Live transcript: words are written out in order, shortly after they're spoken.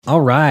All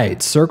right,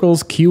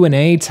 Circles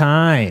Q&A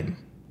time.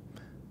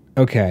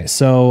 Okay,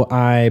 so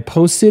I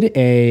posted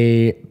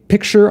a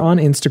picture on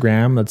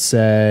Instagram that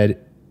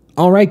said,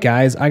 all right,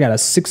 guys, I got a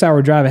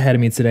 6-hour drive ahead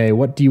of me today.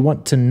 What do you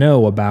want to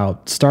know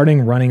about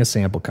running a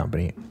sample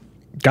company?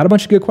 Got a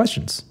bunch of good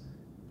questions.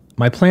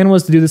 My plan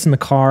was to do this in the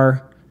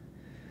car.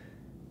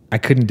 I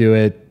couldn't do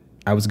it.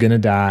 I was going to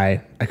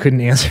die. I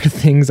couldn't answer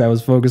things. I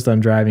was focused on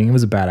driving. It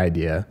was a bad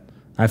idea.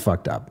 I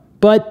fucked up.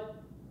 But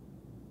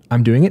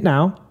I'm doing it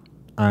now.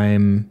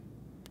 I'm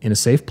in a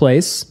safe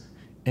place,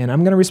 and I'm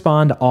going to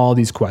respond to all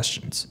these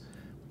questions.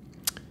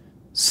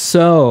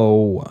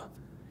 So,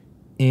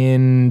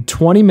 in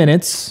 20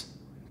 minutes,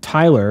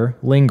 Tyler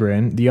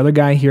Lindgren, the other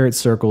guy here at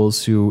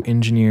Circles who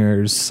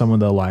engineers some of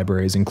the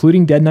libraries,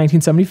 including Dead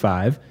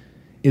 1975,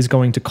 is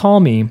going to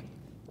call me,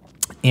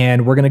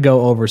 and we're going to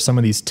go over some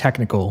of these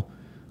technical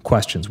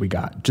questions we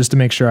got, just to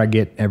make sure I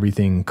get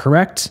everything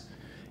correct.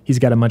 He's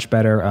got a much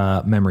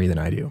better memory than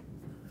I do.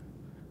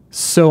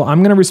 So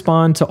I'm going to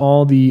respond to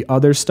all the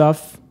other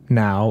stuff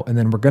now, and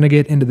then we're going to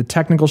get into the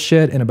technical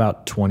shit in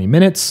about 20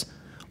 minutes.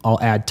 I'll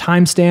add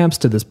timestamps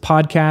to this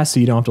podcast so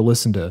you don't have to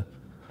listen to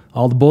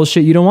all the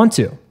bullshit you don't want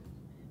to.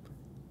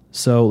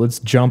 So let's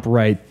jump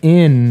right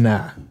in.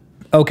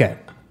 Okay,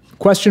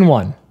 question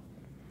 1.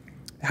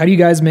 How do you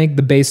guys make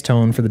the bass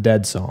tone for the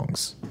Dead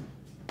songs?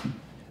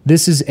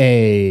 This is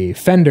a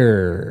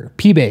Fender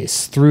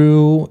P-Bass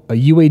through a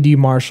UAD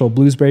Marshall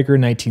Bluesbreaker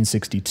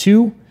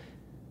 1962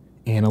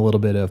 and a little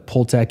bit of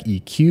Pultec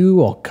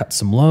EQ. I'll cut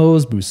some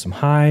lows, boost some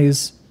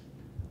highs.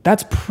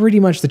 That's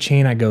pretty much the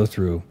chain I go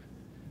through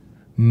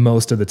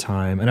most of the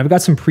time. And I've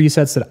got some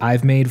presets that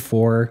I've made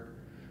for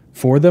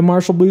the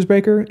Marshall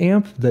Bluesbreaker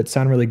amp that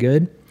sound really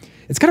good.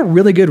 It's got a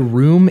really good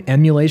room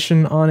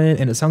emulation on it,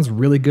 and it sounds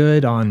really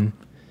good on,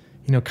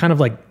 kind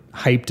of like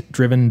hyped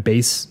driven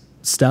bass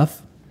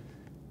stuff.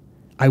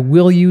 I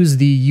will use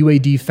the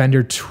UAD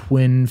Fender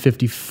Twin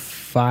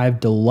 55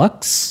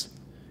 Deluxe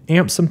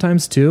amp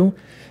sometimes too.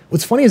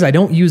 What's funny is I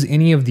don't use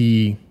any of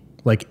the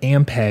like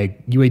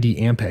Ampeg,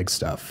 UAD Ampeg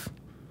stuff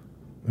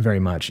very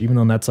much, even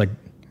though that's like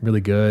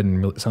really good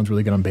and sounds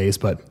really good on bass.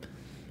 But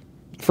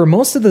for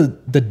most of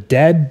the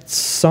Dead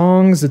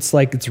songs,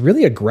 it's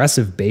really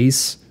aggressive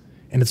bass,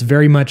 and it's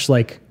very much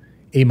like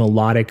a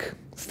melodic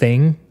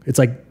thing. It's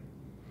like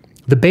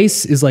the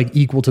bass is like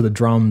equal to the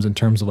drums in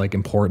terms of like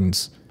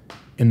importance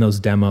in those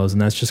demos,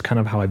 and that's just kind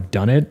of how I've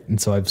done it.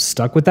 And so I've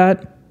stuck with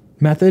that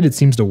method. It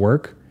seems to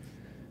work.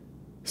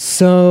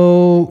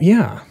 So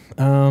yeah,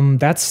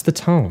 that's the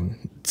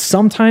tone.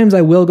 Sometimes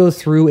I will go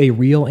through a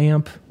real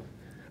amp.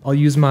 I'll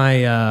use my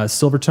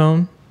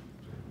Silvertone.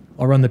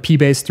 I'll run the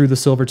P-Bass through the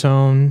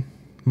Silvertone,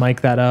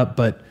 mic that up.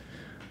 But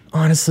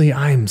honestly,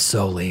 I'm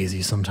so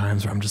lazy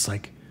sometimes where I'm just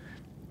like,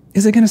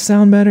 is it going to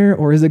sound better,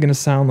 or is it going to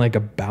sound like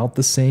about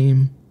the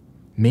same?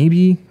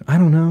 Maybe. I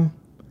don't know.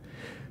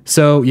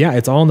 So yeah,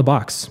 it's all in the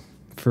box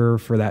for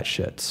that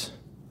shit.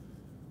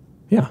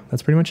 Yeah,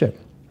 that's pretty much it.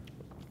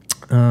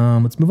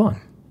 Let's move on.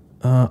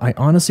 I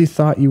honestly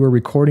thought you were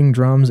recording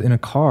drums in a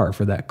car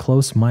for that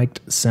close mic'd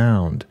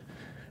sound.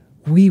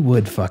 We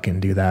would fucking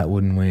do that,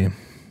 wouldn't we?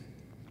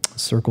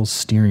 Circle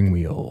steering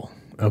wheel.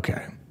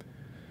 Okay.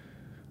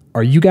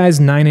 Are you guys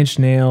 9 Inch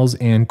Nails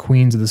and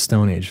Queens of the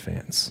Stone Age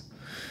fans?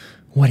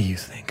 What do you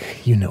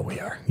think? You know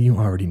we are. You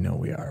already know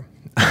we are.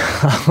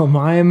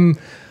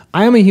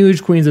 I am a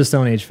huge Queens of the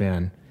Stone Age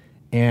fan,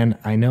 and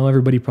I know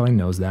everybody probably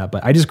knows that,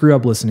 but I just grew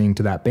up listening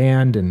to that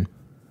band, and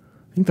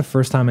I think the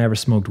first time I ever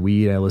smoked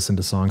weed, I listened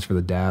to Songs for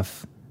the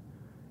Deaf,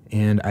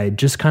 and I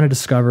just kind of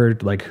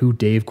discovered like who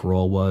Dave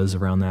Grohl was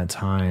around that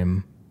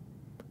time,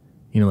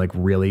 like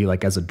really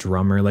like as a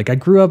drummer. Like I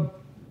grew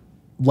up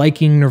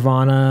liking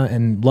Nirvana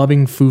and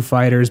loving Foo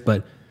Fighters,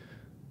 but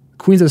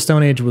Queens of the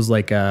Stone Age was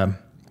like a,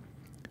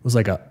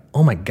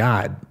 oh my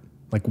God,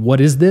 like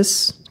what is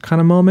this kind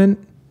of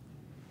moment?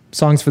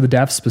 Songs for the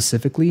Deaf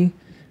specifically,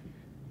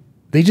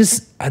 they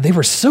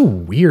were so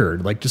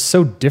weird, like just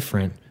so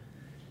different.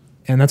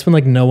 And that's when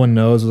like No One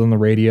Knows was on the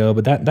radio,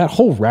 but that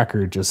whole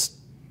record just,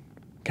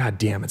 God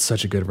damn, it's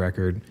such a good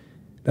record.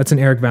 That's an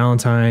Eric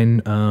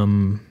Valentine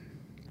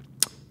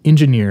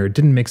engineered,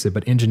 didn't mix it,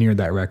 but engineered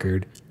that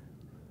record.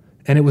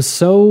 And it was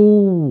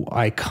so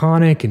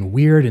iconic and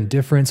weird and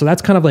different. So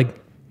that's kind of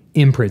like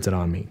imprinted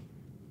on me.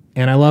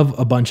 And I love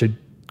a bunch of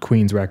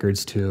Queen's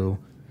records too.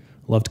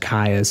 Loved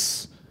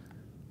Caius.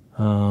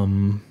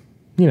 Them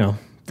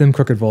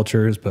Crooked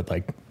Vultures, but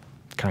like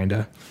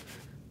kinda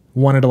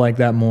wanted to like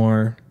that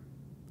more.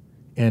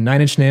 And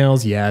 9 Inch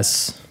Nails,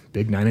 yes,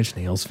 big 9 Inch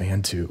Nails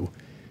fan too.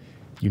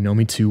 You know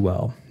me too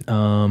well.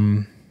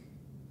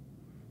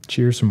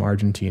 Cheers from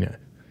Argentina.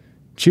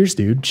 Cheers,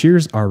 dude.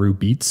 Cheers, Aru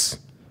Beats.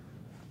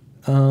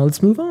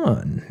 Let's move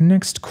on.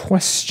 Next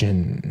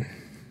question.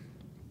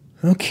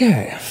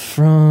 Okay,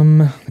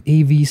 from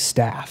AV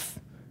Staff,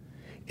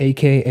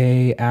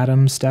 aka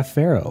Adam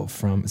Staffaro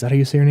from, is that how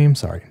you say your name?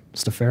 Sorry,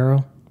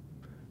 Staffaro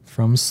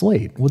from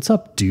Slate. What's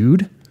up,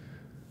 dude?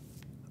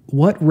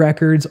 What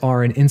records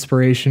are an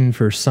inspiration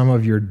for some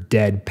of your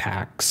Dead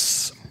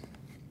packs?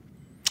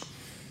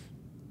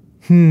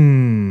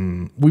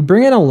 We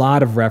bring in a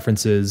lot of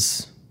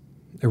references.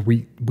 Or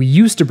we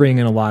used to bring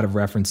in a lot of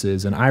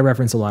references, and I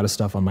reference a lot of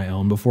stuff on my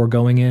own before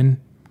going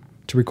in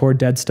to record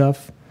Dead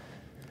stuff.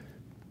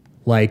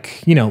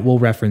 Like, we'll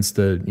reference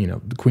the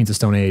Queens of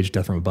Stone Age,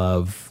 Death from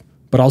Above,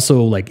 but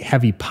also like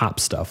heavy pop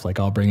stuff. Like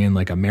I'll bring in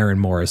like a Maren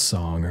Morris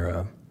song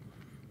or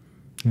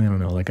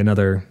like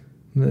another,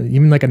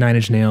 even like a Nine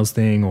Inch Nails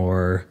thing,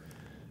 or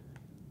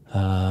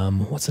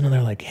what's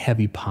another like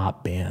heavy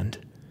pop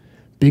band?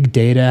 Big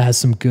Data has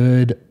some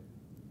good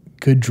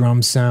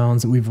drum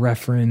sounds that we've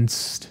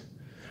referenced.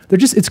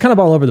 It's kind of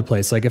all over the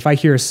place. Like if I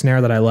hear a snare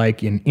that I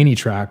like in any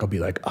track, I'll be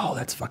like, oh,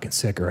 that's fucking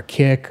sick, or a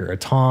kick or a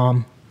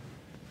tom.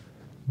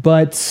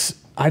 But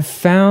I've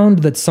found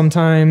that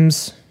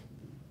sometimes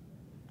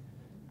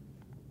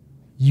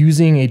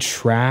using a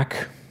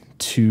track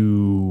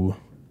to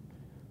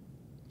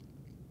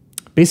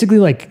basically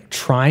like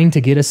trying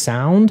to get a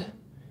sound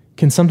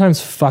can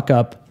sometimes fuck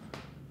up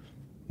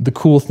the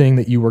cool thing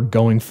that you were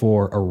going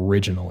for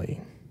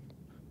originally.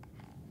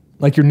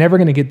 Like you're never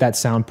going to get that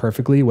sound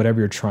perfectly, whatever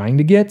you're trying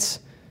to get.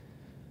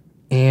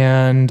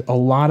 And a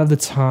lot of the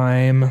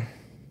time,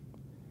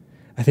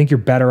 I think you're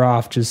better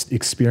off just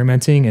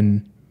experimenting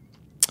and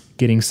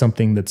getting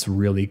something that's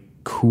really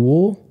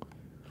cool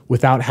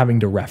without having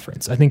to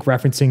reference. I think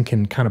referencing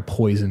can kind of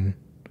poison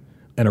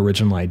an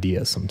original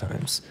idea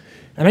sometimes.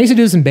 And I used to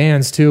do this in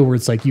bands too, where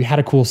it's like you had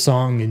a cool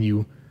song and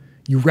you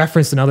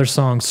referenced another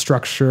song's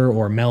structure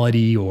or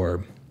melody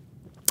or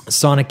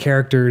sonic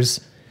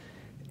characters.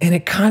 And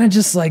it kind of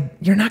just like,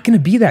 you're not going to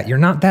be that. You're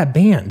not that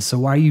band. So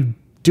why are you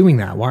doing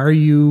that? Why are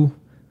you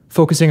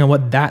focusing on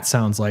what that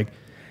sounds like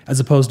as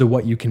opposed to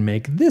what you can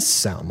make this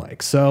sound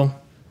like? So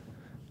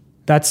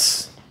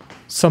that's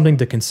something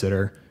to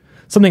consider.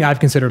 Something I've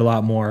considered a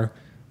lot more,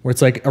 where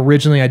it's like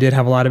originally I did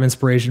have a lot of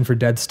inspiration for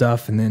Dead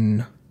stuff, and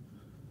then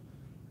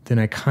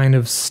I kind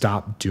of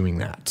stopped doing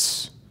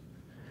that.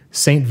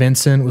 St.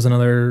 Vincent was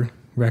another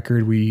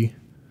record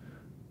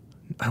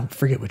I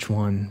forget which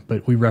one,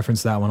 but we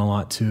referenced that one a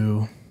lot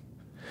too.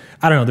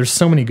 I don't know. There's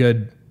so many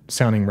good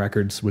sounding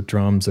records with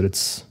drums that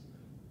it's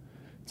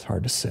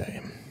hard to say.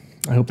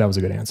 I hope that was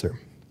a good answer.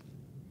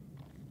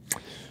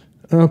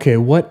 Okay,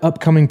 what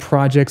upcoming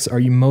projects are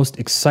you most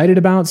excited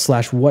about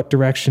 / what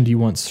direction do you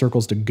want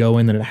Circles to go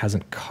in that it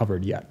hasn't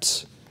covered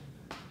yet?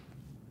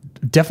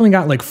 Definitely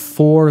got like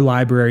 4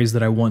 libraries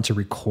that I want to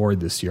record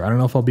this year. I don't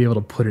know if I'll be able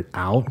to put it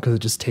out because it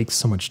just takes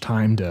so much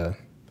time to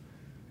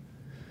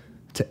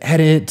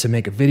edit, to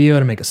make a video,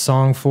 to make a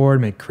song for, to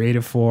make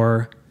creative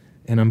for.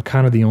 And I'm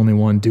kind of the only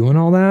one doing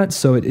all that.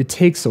 So it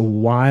takes a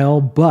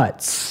while,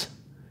 but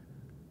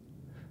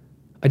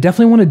I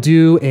definitely want to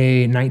do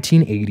a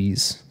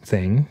 1980s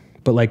thing,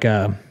 but like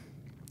a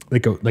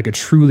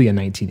truly a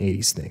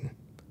 1980s thing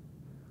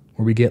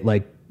where we get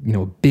like,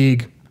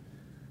 big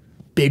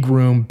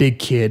room, big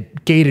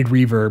kit, gated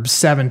reverb,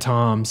 7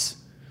 toms,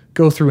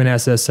 go through an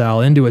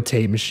SSL into a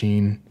tape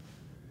machine,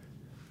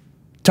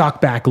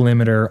 talk back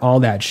limiter, all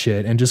that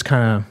shit, and just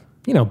kind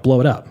of, blow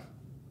it up.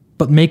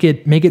 But make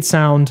it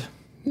sound,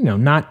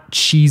 not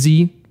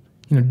cheesy,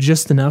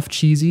 just enough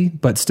cheesy,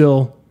 but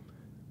still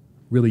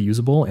really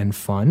usable and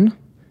fun.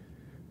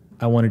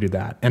 I want to do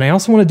that. And I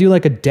also want to do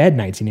like a Dead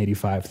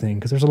 1985 thing,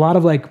 because there's a lot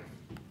of like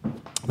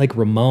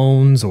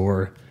Ramones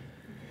or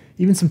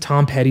even some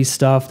Tom Petty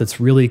stuff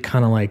that's really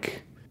kind of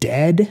like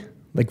Dead,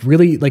 like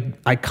really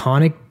like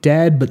iconic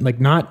Dead, but like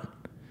not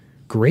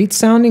great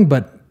sounding,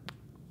 but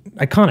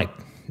iconic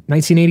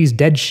 1980s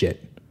Dead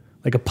shit.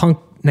 Like a punk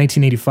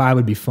 1985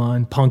 would be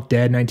fun. Punk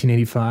Dead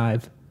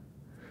 1985.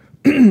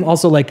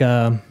 Also like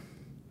a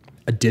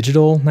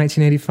digital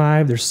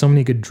 1985. There's so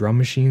many good drum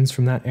machines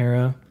from that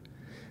era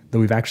that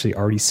we've actually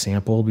already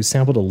sampled. We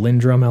sampled a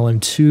Lindrum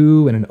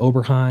LM2 and an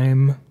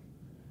Oberheim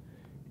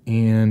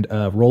and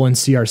a Roland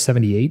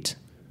CR78.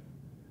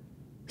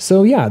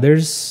 So yeah,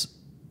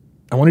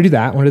 I want to do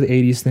that. I want to do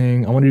the 80s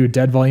thing. I want to do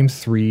Dead Volume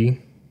 3.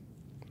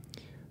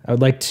 I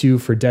would like to,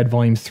 for Dead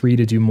Volume 3,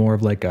 to do more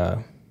of like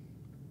a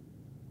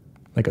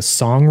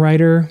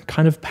songwriter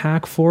kind of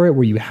pack for it,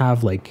 where you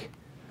have like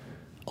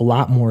a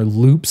lot more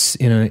loops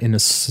in a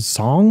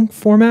song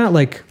format,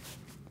 like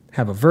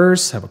have a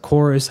verse, have a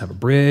chorus, have a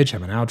bridge,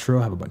 have an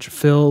outro, have a bunch of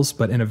fills,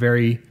 but in a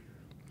very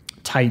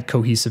tight,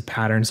 cohesive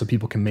pattern so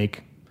people can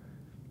make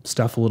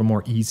stuff a little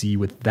more easy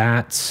with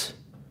that.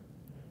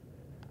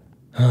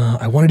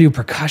 I want to do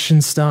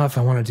percussion stuff.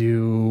 I want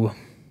to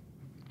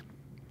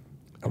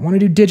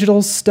do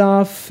digital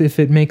stuff if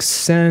it makes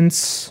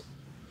sense.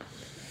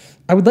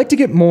 I would like to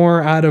get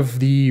more out of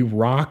the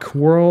rock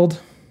world,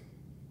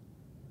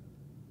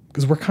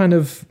 because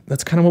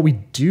that's kind of what we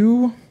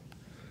do.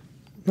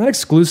 Not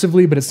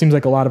exclusively, but it seems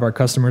like a lot of our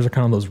customers are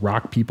kind of those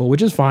rock people,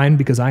 which is fine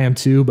because I am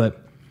too,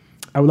 but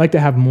I would like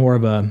to have more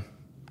of a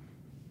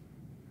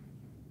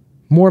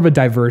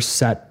diverse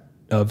set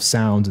of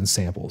sounds and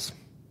samples.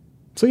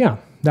 So yeah,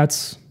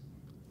 that's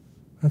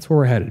where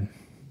we're headed.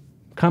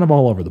 Kind of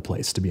all over the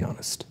place, to be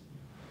honest.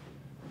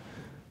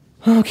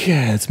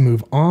 Okay, let's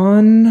move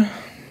on.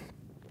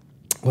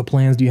 What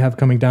plans do you have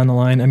coming down the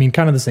line? I mean,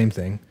 kind of the same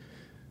thing.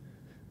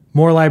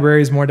 more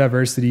libraries, more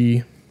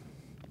diversity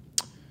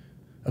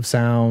of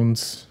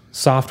sounds.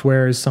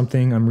 Software is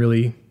something I'm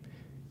really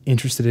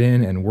interested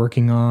in and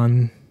working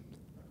on.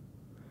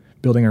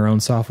 Building our own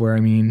software,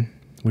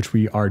 which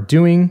we are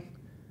doing.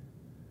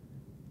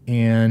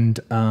 And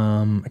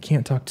I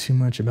can't talk too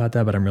much about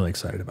that, but I'm really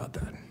excited about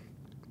that.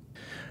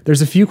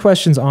 There's a few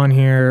questions on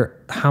here.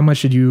 How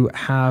much did you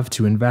have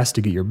to invest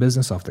to get your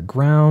business off the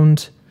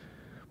ground?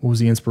 What was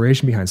the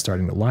inspiration behind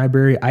starting the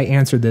library? I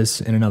answered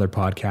this in another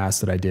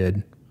podcast that I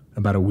did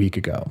about a week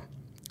ago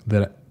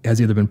that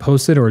has either been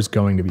posted or is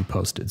going to be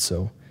posted.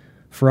 So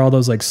for all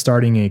those like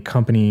starting a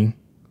company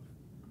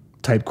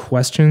type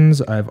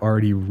questions, I've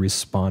already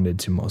responded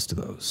to most of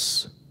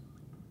those.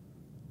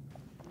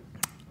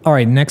 All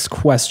right, next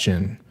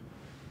question.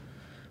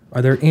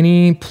 Are there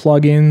any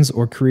plugins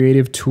or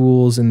creative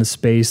tools in the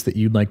space that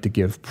you'd like to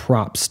give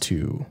props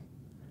to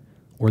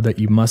or that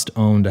you must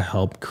own to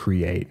help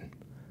create?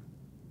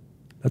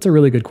 That's a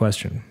really good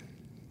question.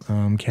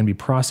 Can be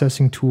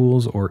processing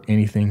tools or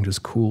anything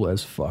just cool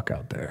as fuck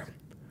out there.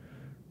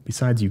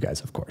 Besides you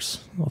guys, of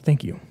course. Well,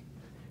 thank you.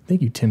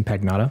 Thank you, Tim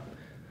Pagnotta.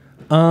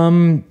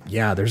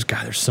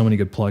 There's so many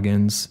good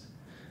plugins.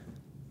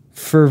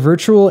 For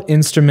virtual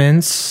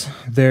instruments,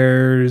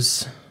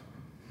 there's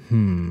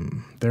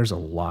a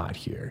lot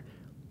here.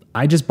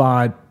 I just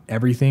bought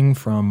everything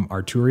from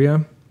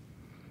Arturia,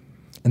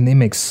 and they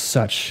make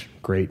such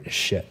great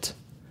shit.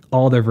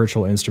 All their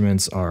virtual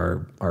instruments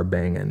are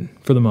banging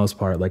for the most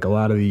part. Like a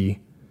lot of the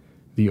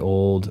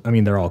old,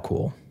 they're all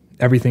cool.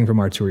 Everything from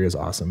Arturia is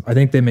awesome. I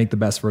think they make the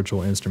best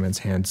virtual instruments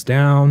hands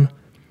down.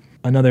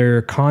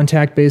 Another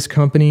Kontakt-based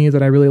company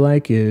that I really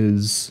like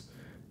is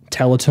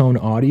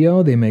Teletone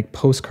Audio. They make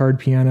Postcard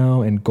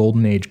Piano and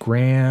Golden Age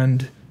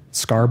Grand,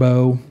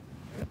 Scarbo.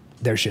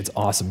 Their shit's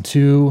awesome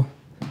too.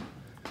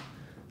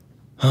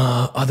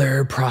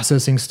 Other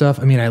processing stuff.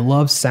 I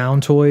love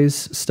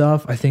Soundtoys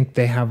stuff. I think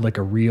they have like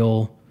a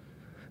real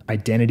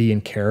identity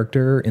and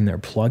character in their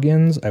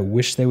plugins. I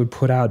wish they would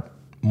put out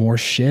more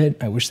shit.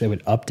 I wish they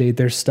would update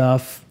their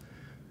stuff,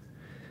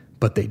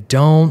 but they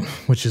don't,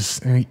 which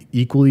is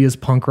equally as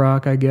punk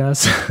rock, I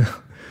guess.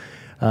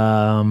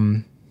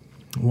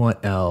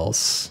 What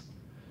else?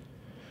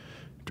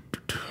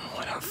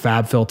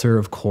 FabFilter,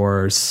 of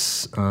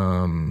course.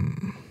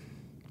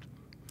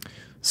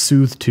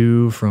 Soothe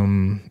 2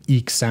 from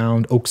Oak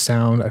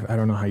Sound. I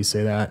don't know how you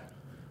say that.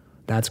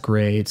 That's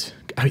great.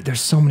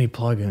 There's so many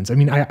plugins.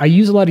 I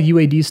use a lot of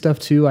UAD stuff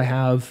too. I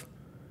have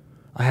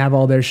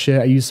all their shit.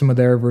 I use some of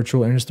their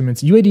virtual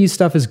instruments. UAD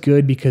stuff is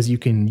good because you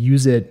can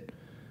use it,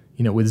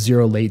 with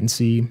zero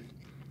latency,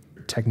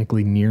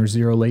 technically near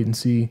zero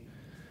latency,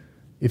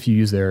 if you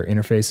use their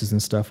interfaces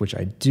and stuff, which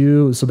I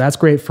do. So that's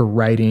great for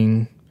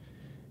writing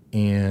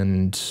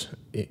and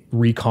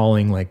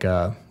recalling like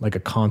a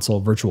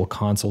virtual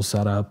console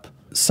setup.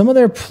 Some of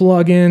their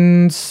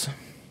plugins,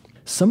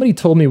 somebody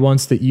told me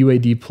once that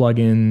UAD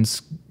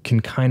plugins can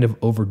kind of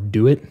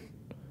overdo it.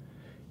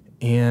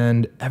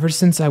 And ever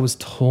since I was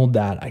told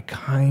that, I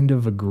kind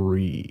of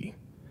agree.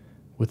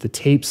 With the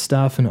tape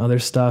stuff and other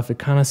stuff, it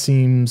kind of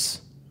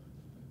seems,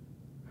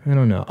 I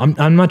don't know.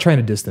 I'm not trying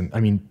to diss them.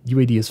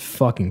 UAD is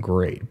fucking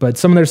great, but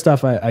some of their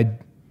stuff I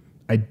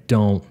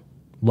don't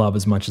love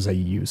as much as I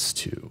used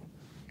to.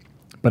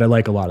 But I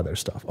like a lot of their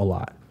stuff a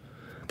lot.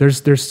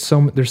 There's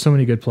so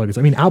many good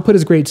plugins. Output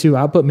is great too.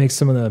 Output makes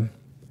some of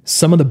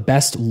the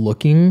best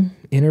looking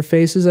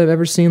interfaces I've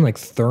ever seen. Like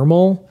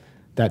Thermal,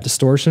 that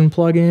distortion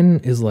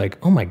plugin is like,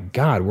 oh my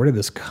god, where did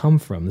this come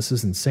from? This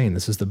is insane.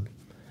 This is the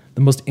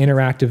most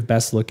interactive,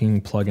 best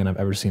looking plugin I've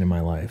ever seen in my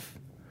life.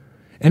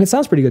 And it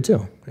sounds pretty good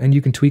too. And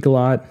you can tweak a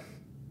lot.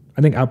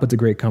 I think Output's a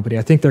great company.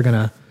 I think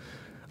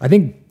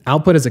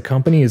Output as a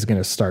company is going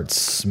to start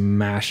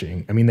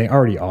smashing. They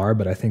already are,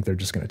 but I think they're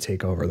just going to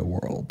take over the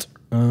world.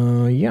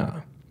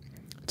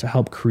 To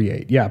help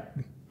create. Yeah.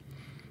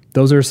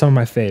 Those are some of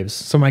my faves,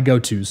 some of my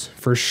go-tos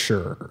for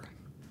sure.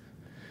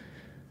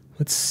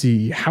 Let's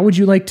see. How would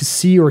you like to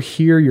see or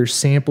hear your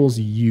samples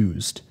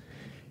used?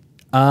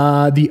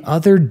 The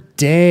other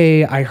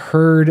day I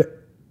heard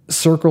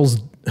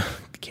Circle's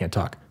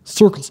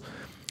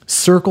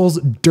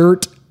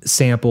Dirt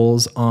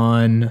samples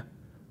on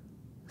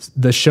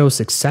the show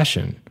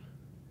Succession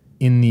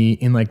in the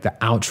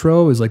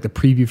outro is like the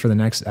preview for the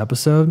next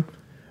episode.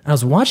 I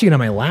was watching it on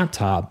my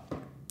laptop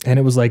and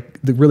it was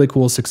like the really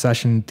cool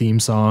Succession theme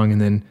song.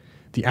 And then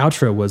the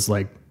outro was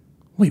like,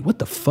 wait, what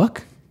the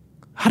fuck?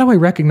 How do I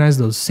recognize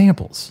those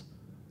samples?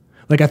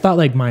 Like I thought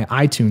like my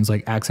iTunes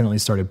like accidentally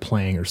started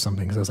playing or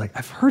something. Cause I was like,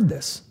 I've heard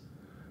this.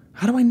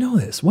 How do I know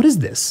this? What is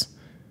this?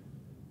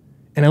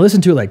 And I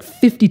listened to it like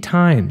 50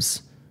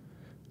 times.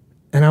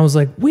 And I was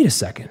like, wait a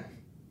second.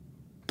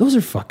 Those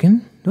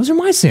are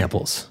my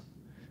samples.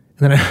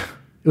 And then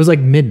it was like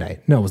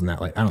midnight. No, it wasn't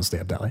that late. I don't stay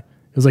up that late.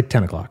 It was like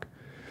 10 o'clock.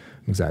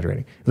 I'm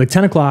exaggerating. It was like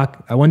 10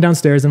 o'clock. I went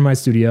downstairs in my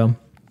studio,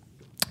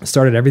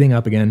 started everything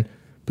up again,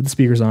 put the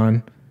speakers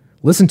on,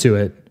 listened to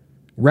it,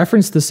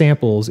 referenced the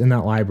samples in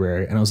that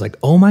library. And I was like,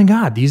 oh my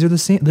God,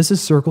 this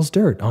is Circle's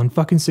Dirt on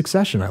fucking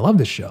Succession. I love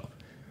this show.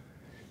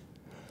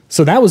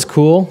 So that was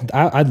cool.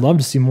 I'd love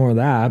to see more of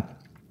that.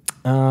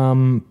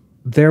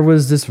 There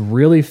was this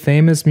really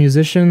famous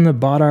musician that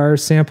bought our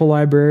sample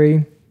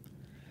library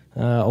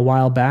a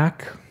while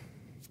back.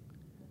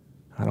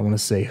 I don't want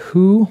to say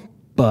who,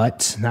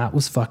 but that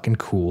was fucking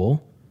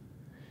cool.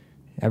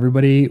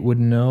 Everybody would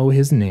know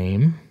his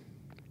name.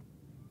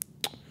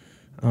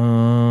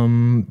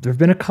 There have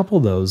been a couple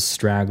of those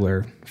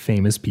straggler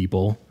famous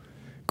people,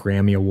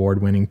 Grammy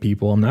award-winning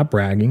people. I'm not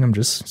bragging. I'm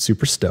just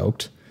super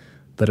stoked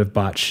that have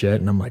bought shit.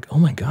 And I'm like, oh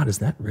my God, is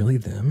that really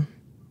them?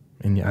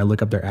 And I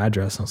look up their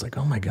address and I was like,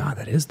 oh my God,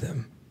 that is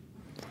them.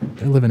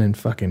 They're living in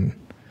fucking,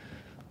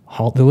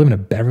 they're living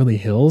in Beverly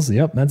Hills.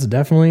 Yep, that's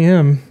definitely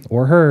him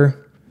or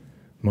her.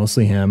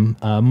 Mostly him.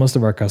 Most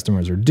of our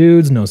customers are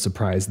dudes. No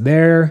surprise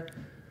there.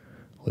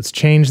 Let's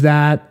change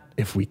that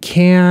if we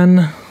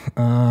can.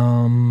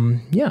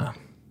 Yeah.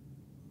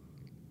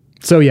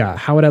 So yeah,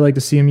 how would I like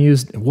to see him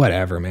used?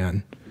 Whatever,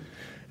 man.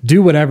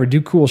 Do whatever. Do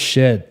cool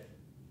shit.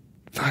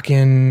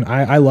 Fucking,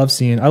 I love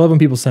when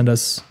people send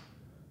us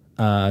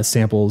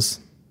samples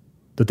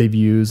that they've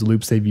used,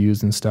 loops they've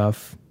used and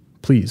stuff.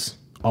 Please,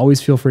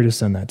 always feel free to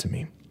send that to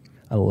me.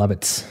 I love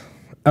it.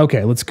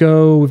 Okay, let's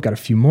go. We've got a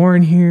few more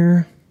in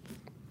here.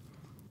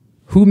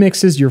 Who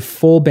mixes your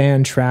full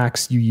band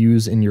tracks you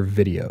use in your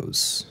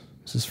videos?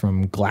 This is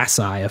from Glass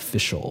Eye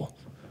Official.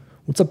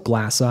 What's up,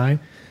 Glass Eye?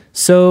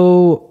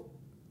 So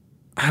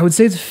I would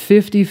say it's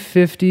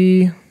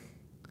 50-50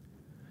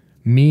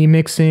 me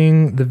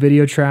mixing the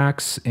video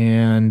tracks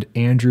and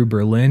Andrew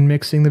Berlin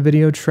mixing the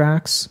video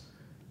tracks.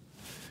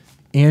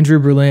 Andrew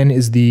Berlin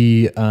is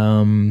the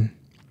kind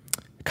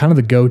of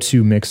the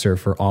go-to mixer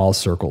for all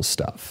Circle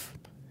stuff.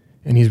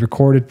 And he's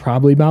recorded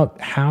probably about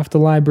half the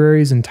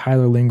libraries, and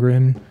Tyler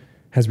Lindgren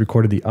has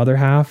recorded the other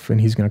half, and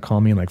he's going to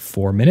call me in like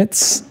 4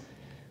 minutes.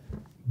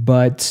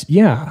 But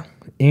yeah,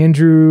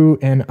 Andrew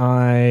and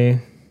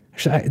I,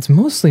 actually, it's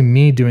mostly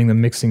me doing the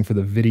mixing for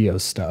the video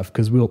stuff,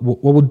 because what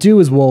we'll do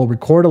is we'll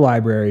record a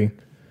library,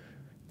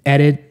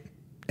 edit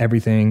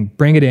everything,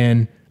 bring it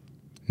in,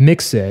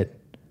 mix it,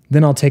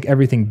 then I'll take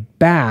everything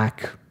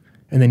back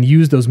and then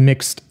use those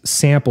mixed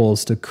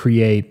samples to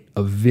create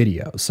a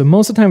video. So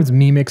most of the time it's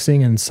me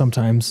mixing, and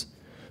sometimes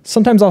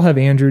I'll have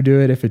Andrew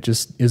do it if it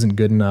just isn't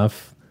good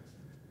enough.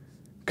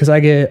 Because I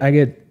get,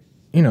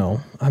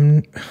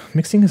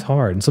 mixing is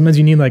hard. And sometimes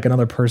you need like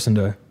another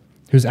person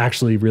who's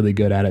actually really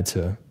good at it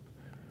to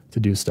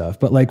do stuff.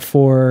 But like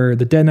for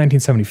the Dead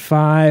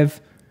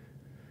 1975,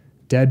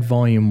 Dead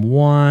Volume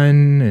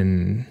 1,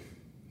 and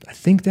I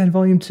think Dead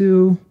Volume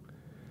 2,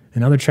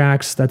 and other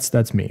tracks,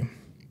 that's me.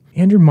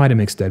 Andrew might have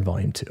mixed Dead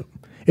Volume 2.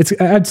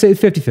 I'd say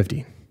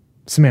 50-50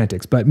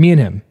 semantics, but me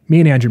and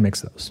Andrew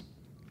mix those.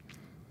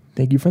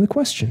 Thank you for the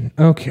question.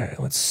 Okay,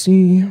 let's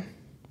see.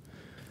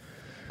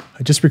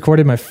 I just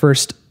recorded my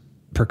first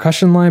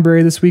percussion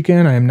library this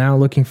weekend. I am now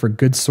looking for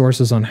good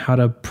sources on how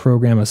to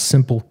program a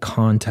simple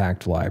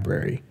Kontakt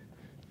library.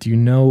 Do you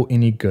know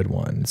any good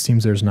one? It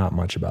seems there's not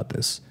much about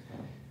this.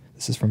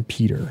 This is from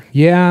Peter.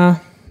 Yeah,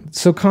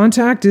 so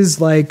Kontakt is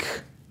like,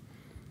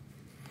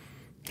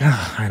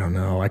 I don't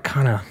know. I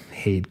kind of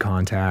hate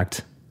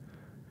Kontakt.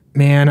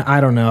 Man,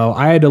 I don't know.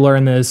 I had to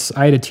learn this.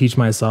 I had to teach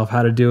myself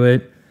how to do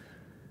it.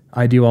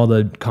 I do all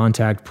the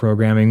Kontakt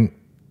programming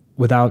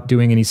without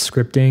doing any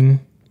scripting.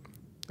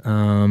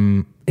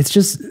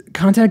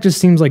 Kontakt just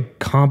seems like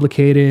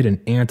complicated and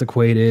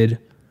antiquated.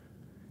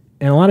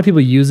 And a lot of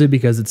people use it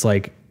because it's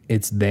like,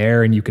 it's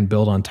there and you can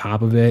build on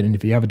top of it. And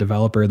if you have a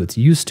developer that's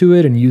used to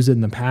it and used it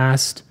in the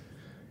past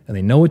and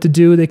they know what to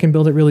do, they can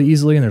build it really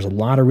easily. And there's a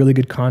lot of really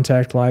good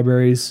Kontakt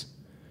libraries,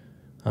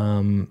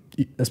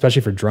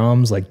 especially for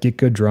drums. Like Get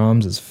Good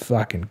Drums is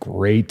fucking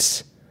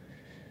great.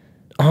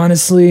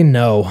 Honestly,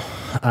 no.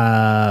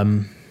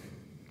 I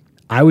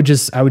would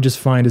just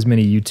find as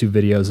many YouTube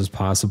videos as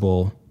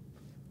possible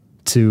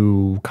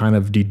to kind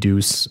of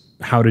deduce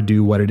how to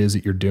do what it is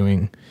that you're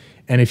doing.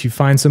 And if you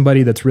find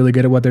somebody that's really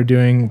good at what they're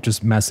doing,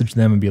 just message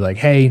them and be like,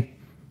 hey,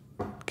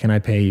 can I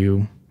pay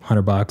you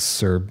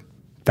 $100 or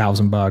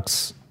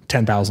 $1,000,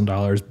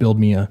 $10,000? Build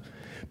me a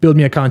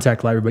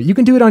Kontakt library. But you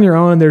can do it on your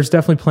own. There's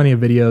definitely plenty of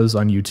videos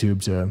on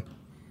YouTube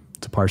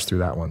to parse through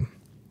that one.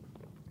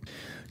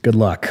 Good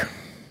luck.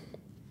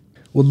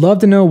 Would love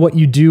to know what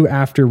you do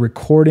after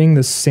recording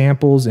the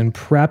samples in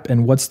prep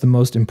and what's the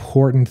most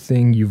important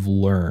thing you've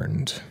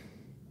learned.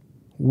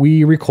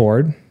 We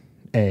record,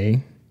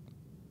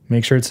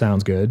 make sure it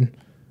sounds good.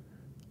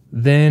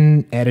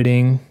 Then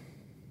editing,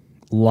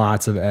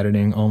 lots of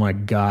editing. Oh my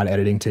God,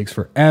 editing takes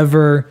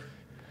forever.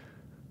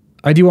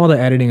 I do all the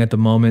editing at the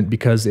moment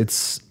because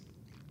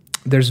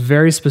there's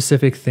very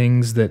specific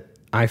things that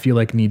I feel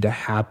like need to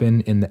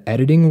happen in the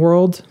editing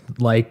world,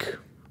 like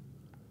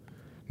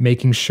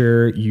making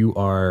sure you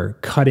are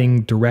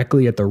cutting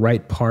directly at the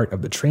right part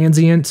of the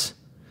transient,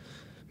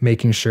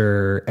 making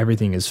sure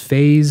everything is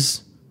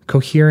phase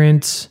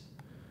coherent,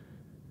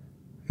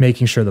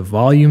 making sure the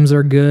volumes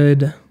are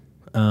good,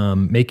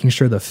 making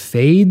sure the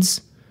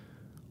fades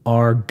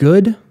are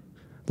good.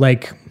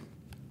 Like,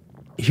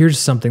 here's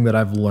something that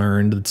I've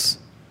learned that's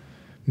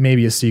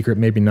maybe a secret,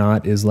 maybe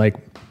not, is like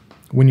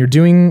when you're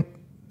doing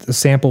the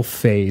sample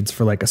fades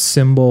for like a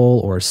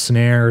cymbal or a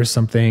snare or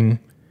something,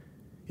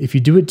 if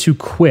you do it too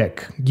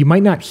quick, you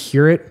might not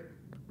hear it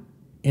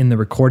in the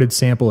recorded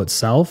sample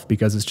itself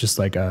because it's just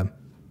like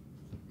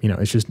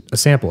it's just a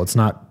sample. It's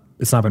not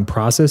been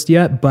processed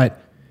yet.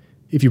 But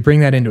if you bring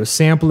that into a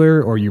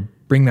sampler or you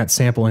bring that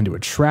sample into a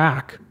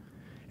track,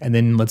 and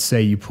then let's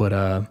say you put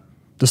a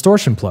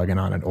distortion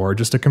plugin on it or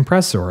just a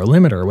compressor or a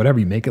limiter or whatever,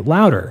 you make it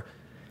louder,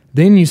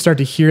 then you start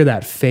to hear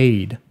that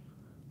fade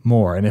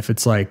more. And if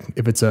it's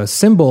a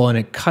cymbal and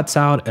it cuts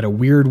out at a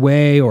weird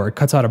way or it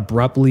cuts out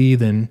abruptly,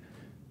 then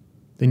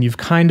you've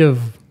kind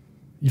of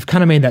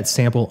made that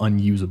sample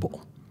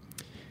unusable.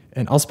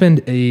 And I'll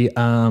spend a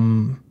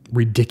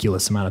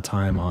ridiculous amount of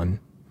time on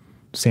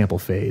sample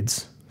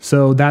fades.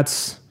 So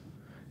that's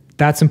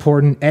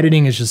important.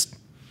 Editing is just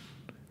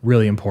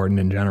really important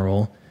in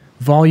general.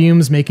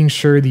 Volumes, making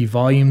sure the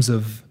volumes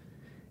of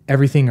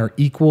everything are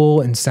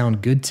equal and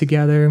sound good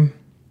together.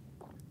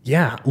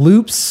 Yeah,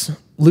 loops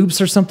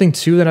are something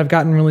too that I've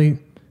gotten really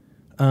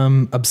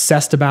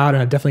obsessed about,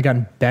 and I've definitely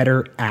gotten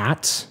better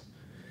at,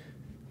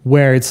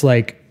 where it's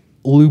like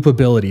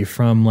loopability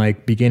from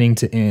like beginning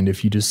to end.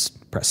 If you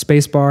just press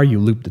spacebar, you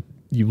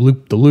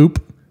loop the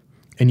loop,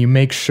 and you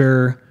make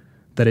sure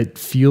that it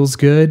feels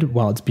good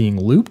while it's being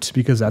looped,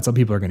 because that's how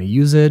people are going to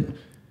use it.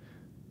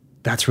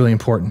 That's really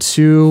important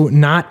too.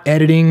 Not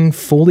editing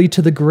fully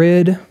to the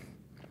grid,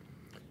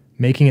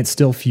 making it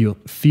still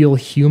feel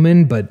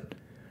human, but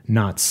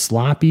not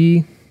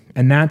sloppy.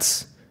 And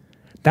that's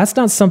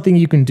not something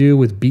you can do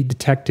with Beat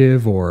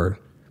Detective or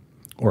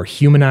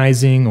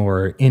humanizing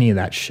or any of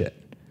that shit.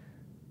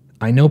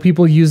 I know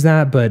people use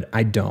that, but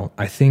I don't.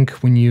 I think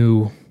when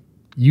you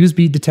use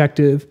Beat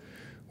Detective,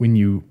 when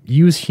you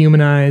use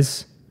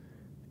Humanize,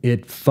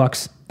 it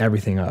fucks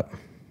everything up.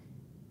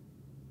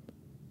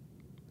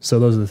 So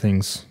those are the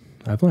things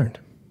I've learned.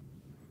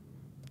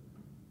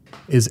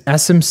 Is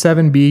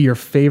SM7B your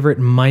favorite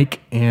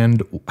mic,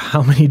 and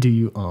how many do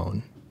you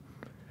own?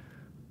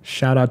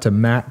 Shout out to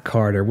Matt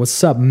Carter.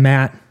 What's up,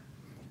 Matt?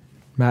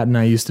 Matt and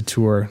I used to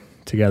tour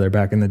together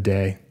back in the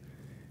day.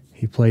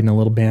 He played in a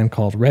little band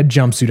called Red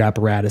Jumpsuit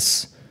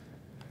Apparatus.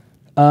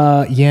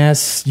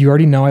 Yes, you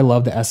already know I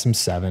love the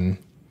SM7.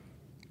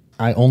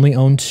 I only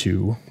own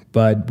 2,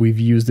 but we've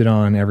used it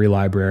on every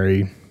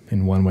library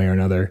in one way or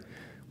another.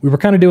 We were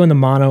kind of doing the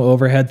mono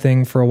overhead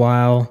thing for a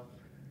while,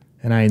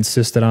 and I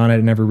insisted on it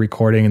in every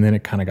recording, and then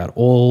it kind of got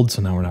old,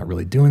 so now we're not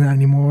really doing that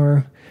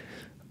anymore.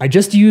 I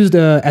just used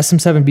a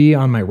SM7B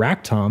on my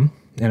Rack Tom,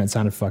 and it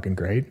sounded fucking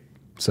great.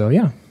 So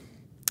yeah,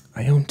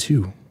 I own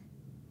 2.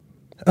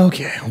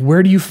 Okay,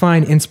 where do you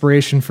find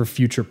inspiration for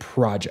future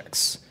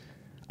projects?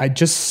 I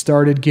just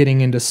started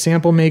getting into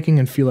sample making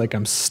and feel like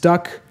I'm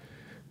stuck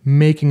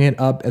making it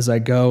up as I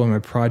go, and my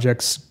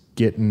projects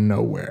get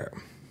nowhere.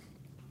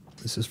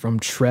 This is from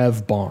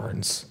Trev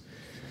Barnes.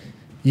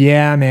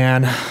 Yeah,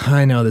 man,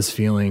 I know this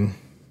feeling.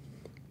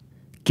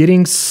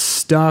 Getting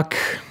stuck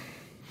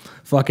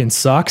fucking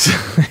sucks.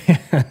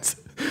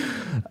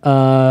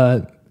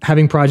 And,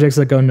 having projects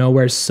that go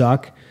nowhere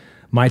suck.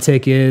 My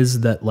take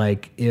is that,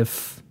 like,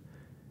 if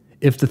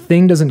the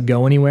thing doesn't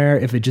go anywhere,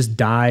 if it just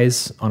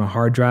dies on a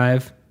hard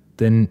drive,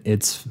 then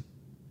it's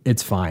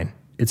fine.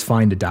 It's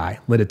fine to die.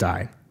 Let it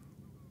die.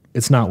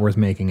 It's not worth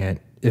making it.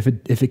 If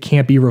it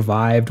can't be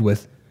revived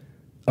with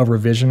a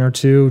revision or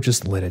 2,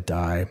 just let it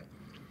die.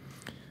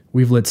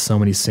 We've let so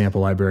many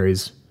sample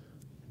libraries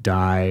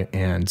die,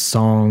 and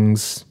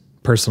songs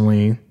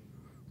personally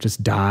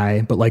just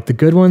die, but like the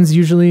good ones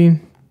usually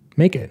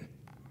make it.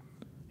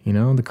 You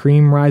know, the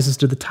cream rises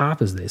to the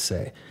top, as they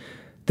say.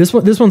 This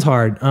one's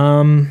hard.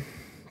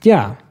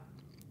 Yeah.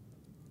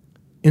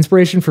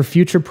 Inspiration for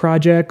future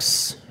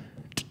projects.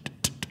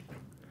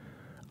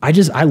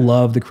 I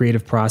love the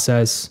creative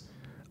process.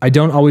 I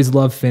don't always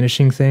love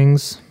finishing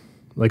things.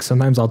 Like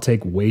sometimes I'll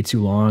take way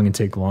too long and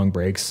take long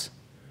breaks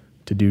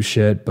to do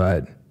shit,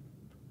 but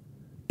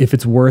if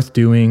it's worth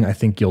doing, I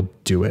think you'll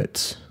do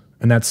it.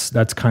 And that's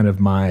kind of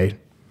my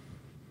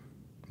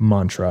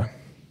mantra,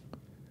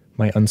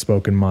 my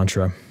unspoken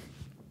mantra.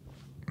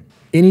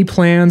 Any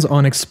plans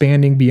on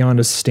expanding beyond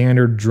a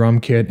standard drum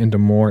kit into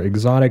more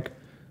exotic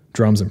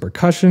drums and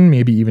percussion,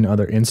 maybe even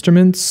other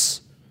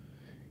instruments?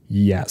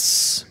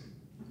 Yes.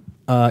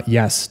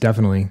 Yes,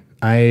 definitely.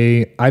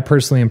 I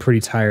personally am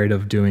pretty tired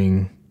of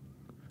doing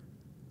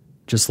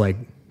just like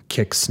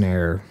kick,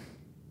 snare,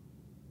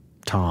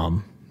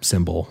 tom,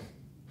 cymbal.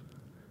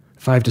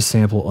 If I have to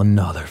sample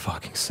another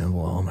fucking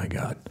cymbal, oh my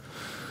God.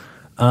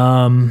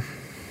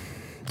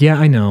 Yeah,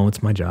 I know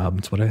it's my job.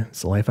 It's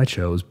the life I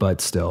chose,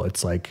 but still,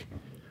 it's like,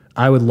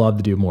 I would love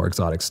to do more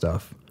exotic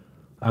stuff.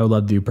 I would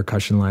love to do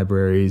percussion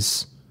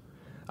libraries.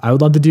 I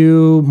would love to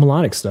do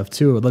melodic stuff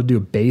too. I would love to do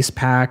a bass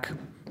pack,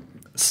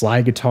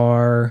 slide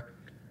guitar,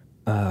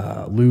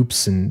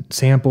 loops and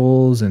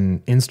samples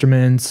and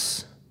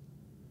instruments,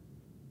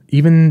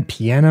 even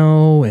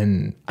piano.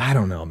 And I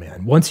don't know,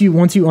 man. Once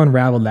you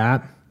unravel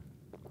that,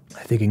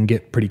 I think it can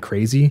get pretty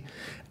crazy.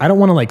 I don't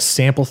want to like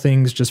sample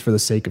things just for the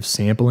sake of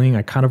sampling.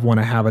 I kind of want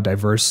to have a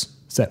diverse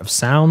set of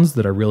sounds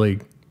that are really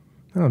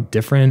I don't know,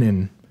 different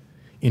and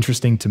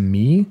interesting to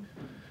me.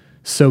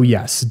 So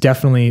yes,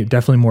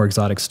 definitely more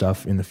exotic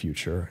stuff in the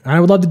future. I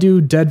would love to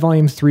do Dead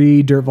Volume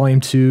 3, Dirt Volume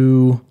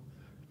 2.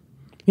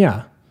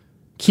 Yeah.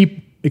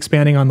 Keep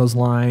expanding on those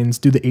lines,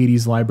 do the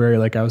 80s library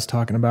like I was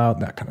talking about,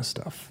 that kind of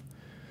stuff.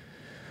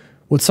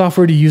 What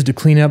software do you use to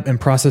clean up and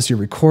process your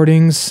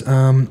recordings?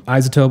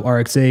 iZotope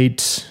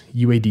RX8,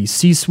 UAD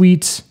C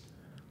Suite.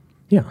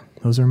 Yeah,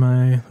 those are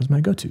my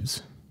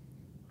go-tos.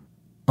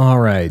 All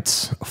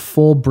right, a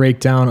full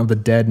breakdown of the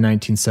Dead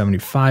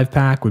 1975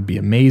 pack would be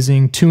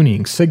amazing.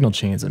 Tuning, signal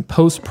chains, and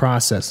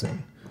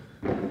post-processing.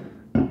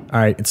 All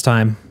right, it's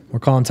time. We're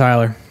calling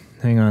Tyler.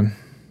 Hang on.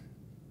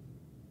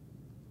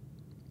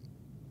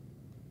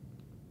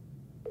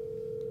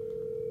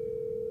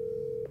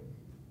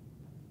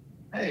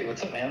 Hey,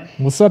 what's up, man?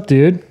 What's up,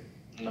 dude?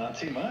 Not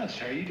too much.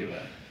 How are you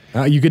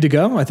doing? You good to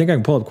go? I think I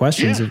can pull up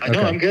questions. Yeah, I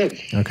know. I'm good.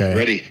 Okay.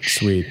 Ready.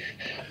 Sweet.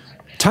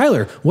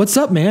 Tyler, what's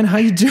up, man? How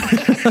you doing?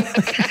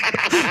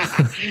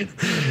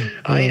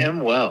 I am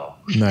well.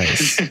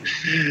 Nice. All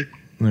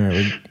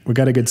right, we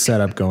got a good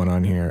setup going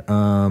on here.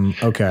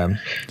 Okay.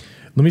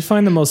 Let me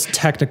find the most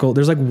technical.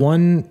 There's like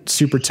one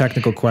super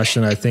technical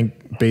question I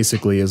think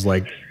basically is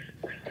like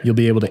you'll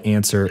be able to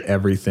answer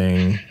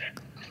everything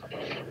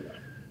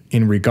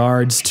in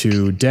regards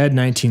to Dead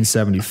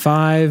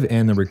 1975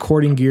 and the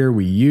recording gear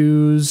we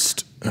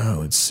used. Oh,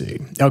 let's see.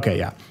 Okay,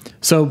 yeah.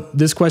 So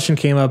this question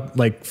came up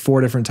like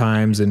 4 different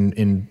times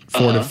in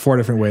four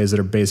different ways that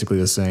are basically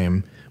the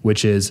same,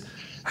 which is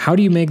how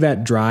do you make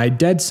that dry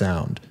dead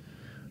sound?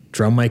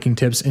 Drum miking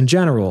tips in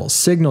general,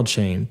 signal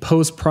chain,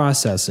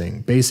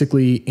 post-processing,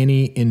 basically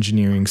any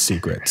engineering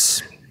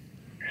secrets.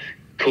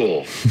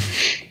 Cool.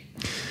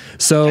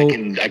 So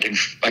I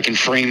can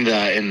frame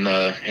that in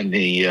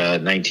the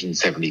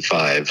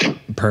 1975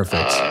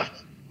 perfect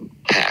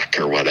pack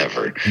or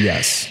whatever.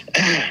 Yes.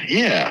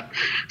 Yeah.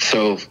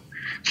 So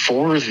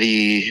for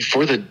the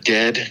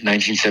Dead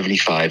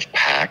 1975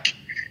 pack,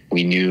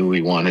 we knew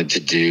we wanted to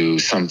do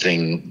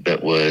something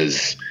that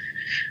was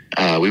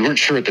we weren't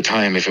sure at the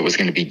time if it was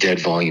going to be Dead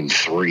Volume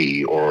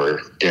 3 or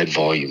Dead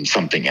Volume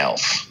something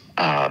else.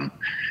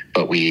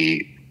 But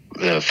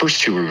the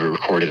first 2 were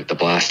recorded at the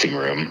Blasting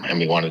Room, and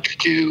we wanted to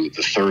do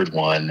the third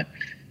one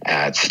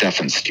at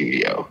Stephan's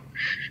studio.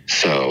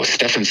 So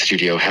Stephan's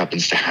studio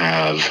happens to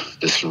have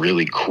this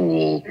really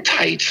cool,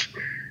 tight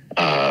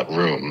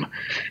room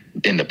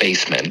in the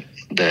basement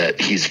that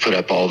he's put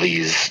up all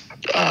these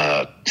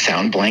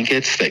sound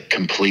blankets that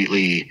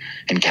completely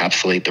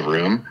encapsulate the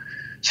room.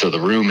 So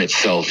the room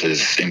itself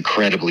is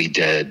incredibly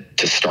dead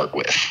to start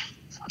with.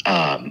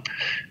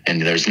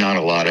 And there's not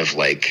a lot of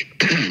like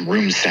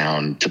room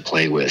sound to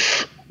play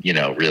with,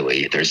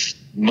 really. There's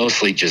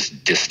mostly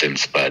just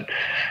distance, but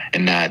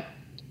in that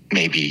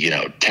maybe,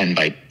 10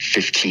 by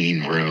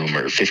 15 room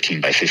or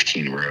 15 by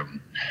 15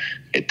 room,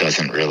 it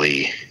doesn't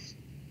really,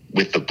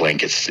 with the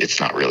blankets, it's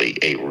not really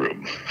a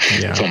room.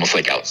 Yeah. It's almost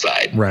like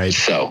outside. Right.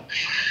 So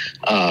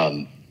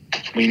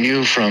we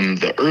knew from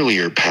the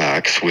earlier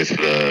packs with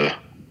the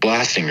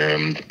Blasting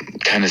Room,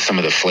 kind of some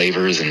of the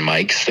flavors and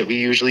mics that we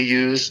usually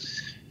use,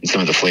 and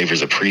some of the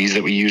flavors of pre's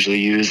that we usually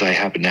use. I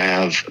happen to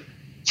have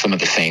some of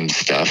the same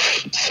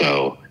stuff.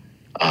 So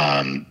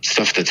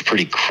stuff that's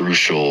pretty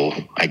crucial,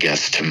 I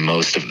guess, to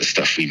most of the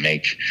stuff we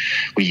make.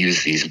 We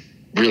use these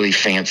really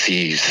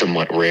fancy,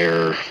 somewhat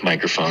rare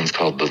microphones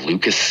called the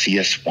Lucas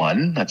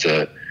CS1. That's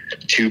a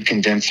tube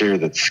condenser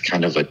that's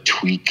kind of a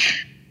tweak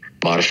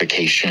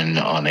modification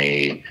on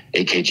a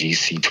AKG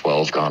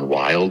C12 gone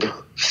wild.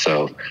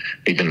 So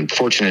we've been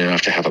fortunate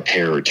enough to have a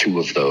pair or 2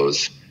 of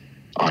those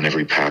on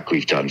every pack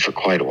we've done for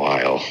quite a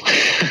while.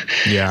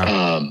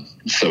 Yeah.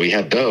 So we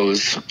had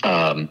those.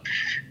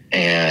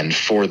 And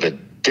for the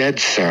dead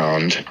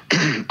sound,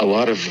 a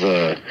lot of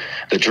the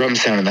drum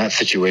sound in that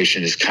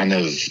situation is kind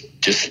of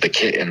just the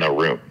kit in the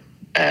room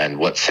and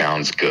what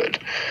sounds good.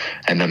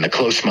 And then the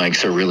close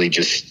mics are really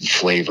just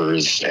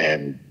flavors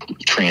and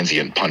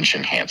transient punch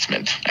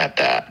enhancement at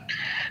that.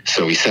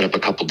 So we set up a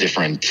couple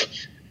different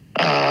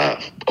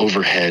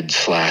overhead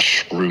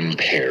 / room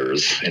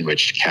pairs in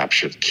which to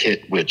capture the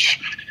kit, which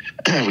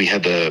we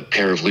had the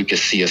pair of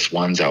Lucas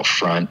CS1s out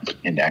front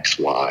in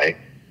XY,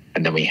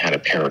 and then we had a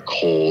pair of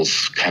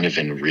Coles kind of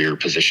in rear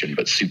position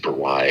but super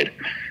wide,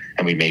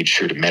 and we made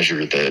sure to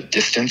measure the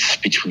distance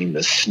between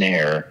the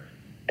snare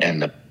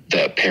and the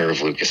pair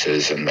of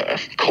Lucases and the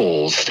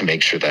Coles to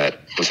make sure that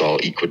was all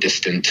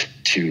equidistant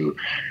to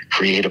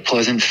create a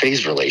pleasant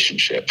phase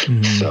relationship.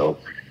 Mm-hmm. So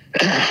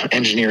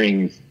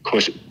engineering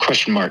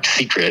question mark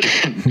secret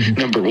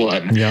number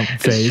 1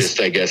 is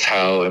just, I guess,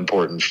 how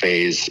important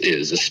phase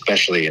is,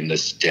 especially in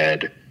this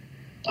dead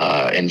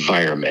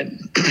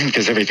environment,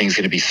 because everything's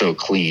going to be so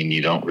clean.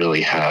 You don't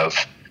really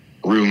have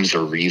rooms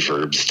or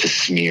reverbs to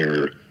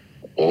smear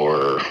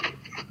or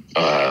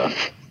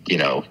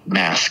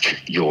mask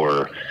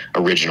your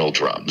original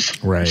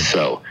drums. Right.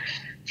 So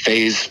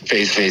phase.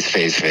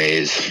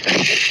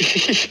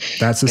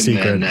 That's the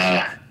secret.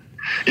 Then,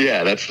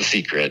 that's the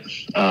secret.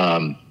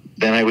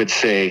 Then I would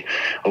say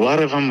a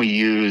lot of them we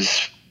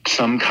use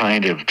some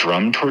kind of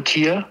drum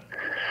tortilla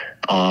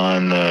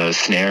on the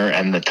snare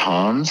and the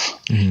toms.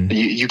 Mm-hmm.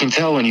 You can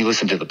tell when you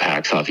listen to the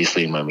packs,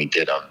 obviously, when we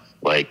did them.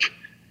 Like,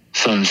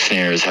 some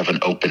snares have an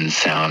open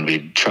sound.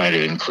 We try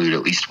to include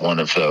at least one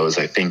of those,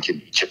 I think,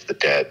 in each of the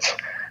deads.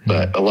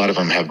 But a lot of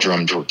them have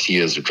drum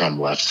tortillas or drum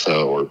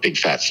lefto or big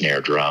fat snare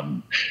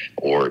drum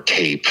or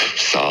tape,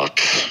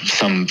 socks,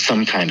 some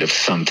kind of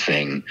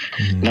something,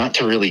 not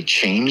to really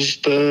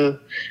change the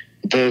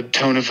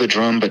tone of the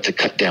drum, but to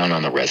cut down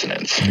on the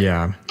resonance.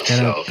 Yeah.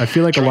 And I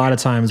feel like a lot of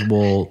times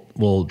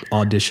we'll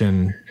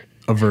audition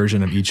a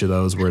version of each of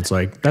those where it's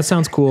like, that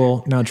sounds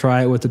cool. Now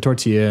try it with the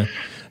tortilla.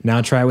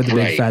 Now try it with the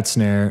big fat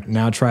snare.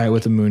 Now try it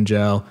with a moon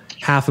gel,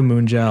 half a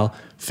moon gel,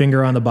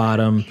 finger on the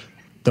bottom,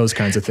 those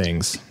kinds of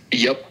things.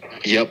 Yep.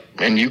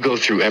 And you go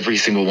through every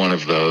single one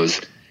of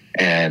those.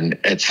 And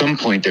at some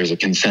point there's a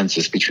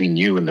consensus between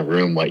you and the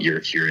room, what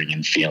you're hearing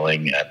and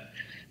feeling, and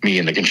me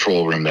in the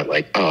control room, that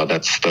like, oh,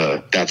 that's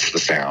the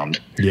sound.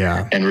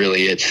 Yeah. And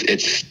really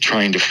it's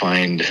trying to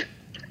find,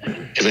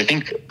 because I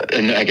think,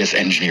 and I guess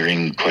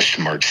engineering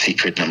 ~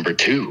 secret number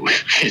 2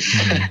 is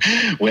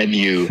when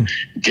you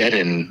get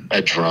in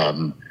a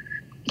drum,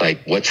 like,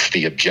 what's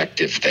the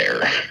objective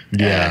there?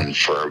 Yeah. And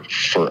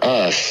for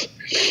us,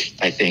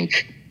 I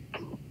think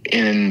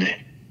in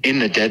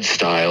the dead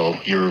style,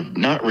 you're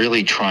not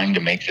really trying to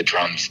make the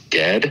drums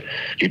dead.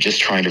 You're just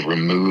trying to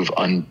remove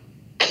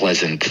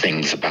unpleasant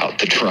things about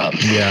the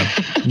drums. Yeah,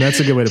 that's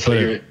a good way to put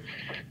it.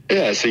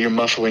 Yeah, so you're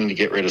muffling to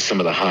get rid of some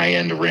of the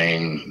high-end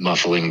ring,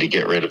 muffling to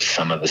get rid of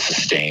some of the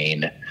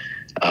sustain.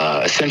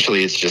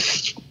 Essentially, it's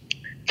just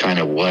kind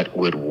of what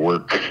would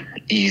work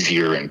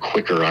easier and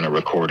quicker on a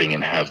recording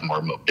and have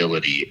more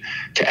mobility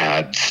to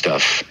add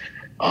stuff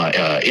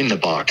in the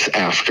box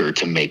after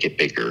to make it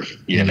bigger,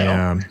 you know?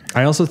 Yeah.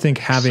 I also think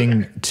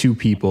having two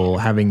people,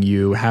 having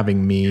you,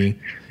 having me,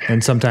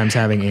 and sometimes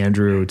having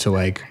Andrew to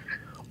like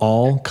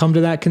all come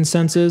to that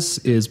consensus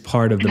is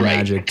part of the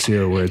magic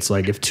too, where it's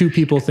like, if two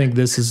people think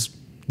this is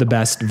the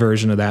best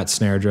version of that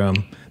snare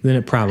drum, then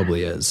it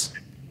probably is.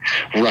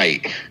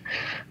 Right.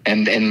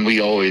 And we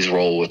always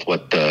roll with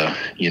what the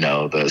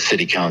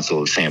city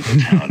council of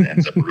Sampletown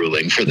ends up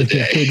ruling for the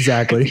day.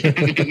 Exactly.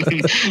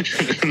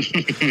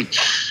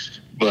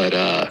 But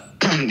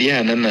yeah,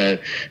 and then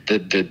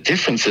the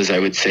differences I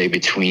would say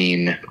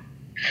between,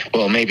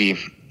 well, maybe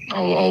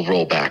I'll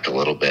roll back a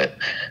little bit.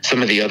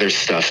 Some of the other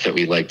stuff that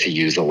we like to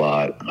use a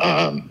lot,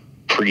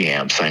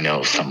 preamps. I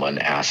know someone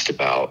asked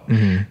about.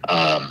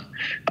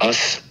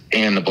 Us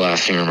and the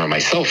Blasting Room, or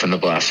myself and the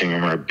Blasting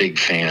Room, are big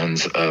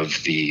fans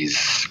of these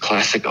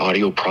Classic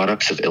Audio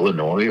Products of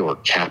Illinois, or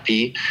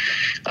CAPI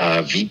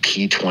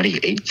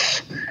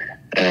VP28s.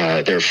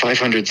 They're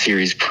 500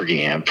 series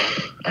preamp.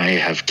 I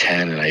have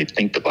 10, and I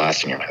think the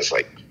Blasting Room has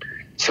like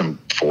some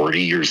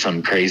 40 or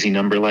some crazy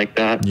number like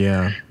that.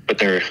 Yeah. But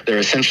they're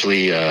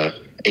essentially a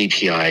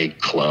API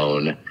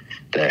clone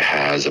that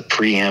has a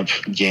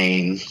preamp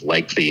gain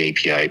like the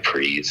API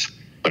pre's,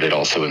 but it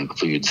also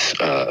includes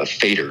a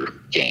fader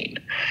gain.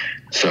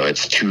 So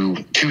it's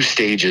two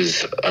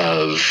stages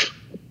of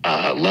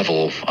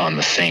level on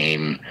the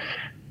same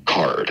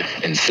card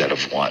instead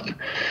of one.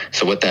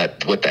 So what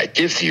that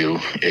gives you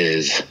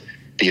is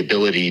the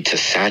ability to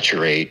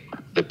saturate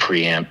the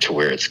preamp to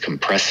where it's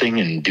compressing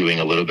and doing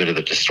a little bit of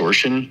the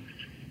distortion.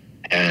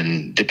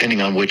 And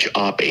depending on which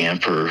op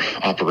amp or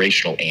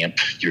operational amp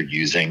you're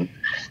using,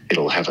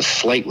 it'll have a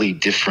slightly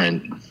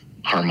different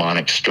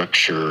harmonic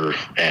structure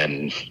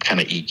and kind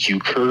of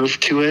EQ curve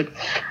to it.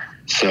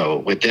 So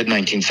with Dead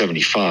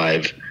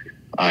 1975,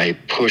 I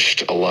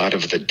pushed a lot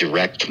of the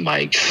direct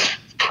mics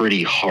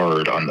pretty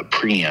hard on the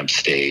preamp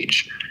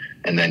stage,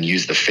 and then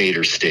used the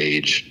fader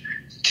stage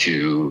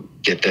to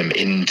get them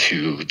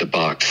into the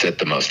box at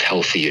the most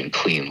healthy and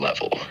clean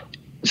level.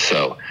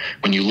 So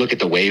when you look at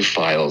the wave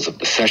files of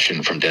the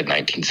session from Dead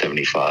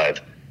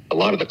 1975, a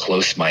lot of the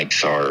close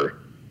mics are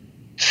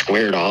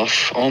squared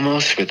off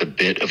almost with a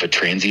bit of a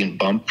transient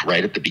bump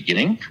right at the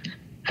beginning.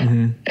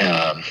 And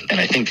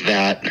I think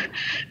that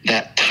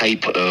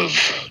type of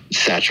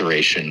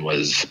saturation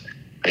was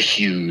a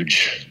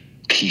huge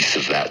piece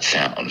of that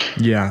sound.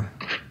 Yeah.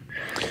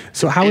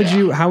 So how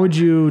would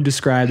you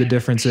describe the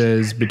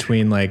differences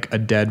between like a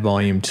Dead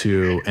Volume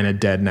 2 and a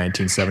Dead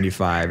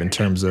 1975 in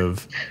terms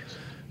of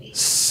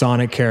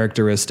sonic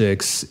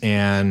characteristics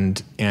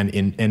and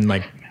in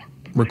like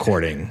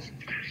recording?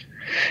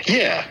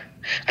 Yeah,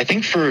 I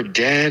think for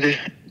Dead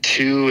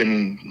 2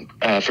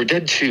 and for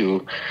Dead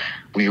 2,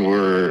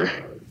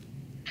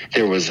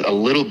 there was a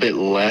little bit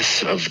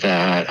less of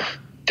that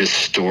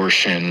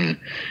distortion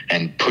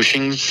and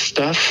pushing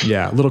stuff.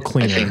 Yeah, a little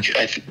cleaner.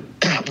 I think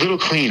a little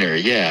cleaner.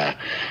 Yeah,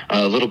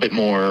 a little bit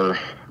more.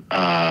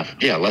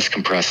 Less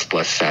compressed,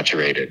 less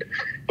saturated.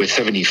 With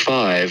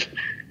 75,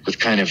 with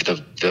kind of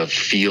the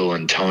feel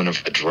and tone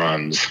of the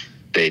drums,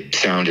 they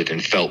sounded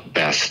and felt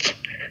best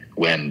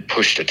when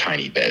pushed a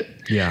tiny bit.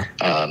 Yeah.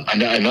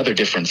 Another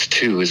difference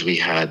too is we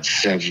had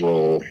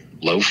several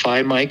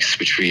lo-fi mics,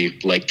 which we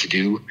like to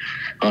do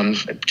on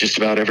just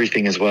about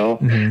everything as well.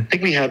 I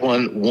think we had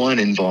one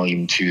in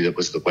Volume 2 that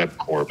was the web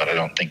core, but I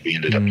don't think we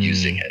ended up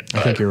using it.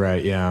 I think you're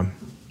right. Yeah.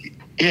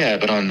 Yeah,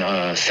 but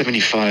on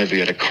 75, we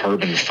had a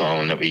carbon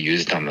phone that we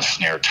used on the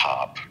snare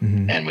top,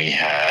 and we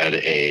had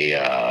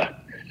a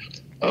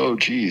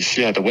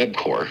the web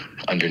core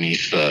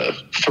underneath the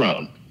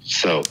throne.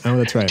 So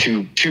that's right.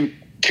 Two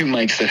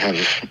mics that have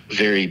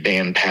very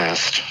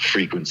band-passed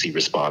frequency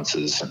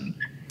responses and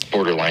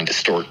borderline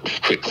distort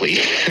quickly.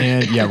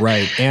 And yeah,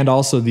 right. And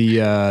also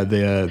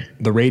the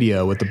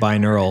radio with the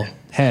binaural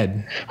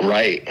head.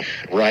 Right.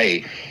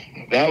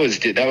 That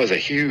was a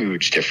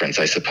huge difference,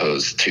 I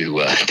suppose,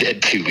 to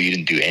Dead 2. We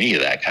didn't do any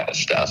of that kind of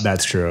stuff.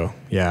 That's true.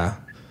 Yeah.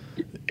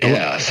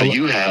 Yeah. So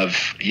you have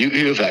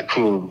that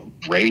cool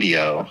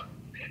radio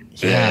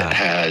that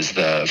has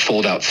the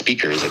fold-out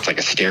speakers. It's like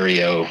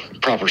a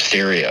proper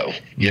stereo,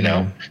 you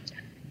know.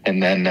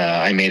 And then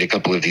I made a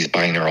couple of these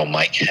binaural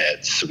mic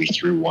heads. So we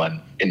threw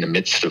one in the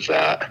midst of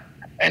that,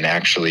 and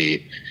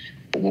actually,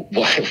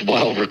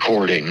 while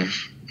recording,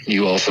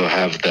 you also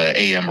have the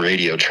AM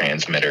radio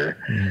transmitter.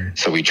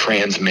 So we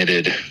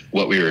transmitted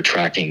what we were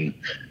tracking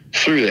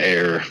through the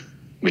air,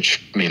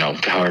 which, you know,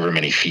 however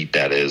many feet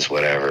that is,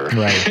 whatever.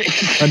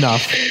 Right.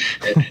 Enough.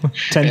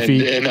 10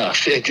 feet.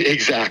 Enough.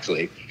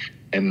 Exactly.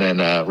 And then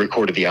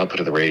recorded the output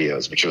of the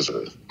radios, which was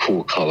a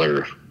cool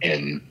color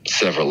in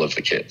several of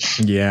the kits.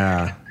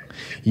 Yeah.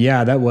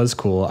 Yeah, that was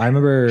cool. I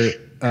remember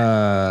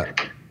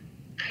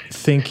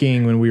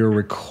thinking when we were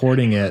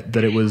recording it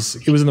that it was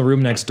in the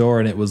room next door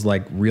and it was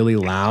like really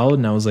loud,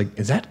 and I was like,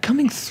 is that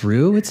coming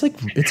through? It's like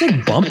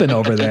bumping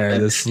over there,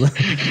 this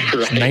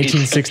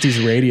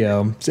 1960s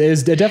radio.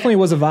 It definitely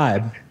was a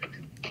vibe.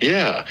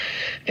 Yeah.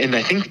 And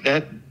I think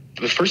that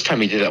the first time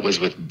we did that was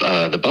with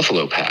the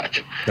Buffalo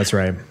Pack. That's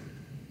right.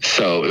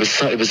 So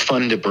it was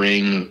fun to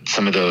bring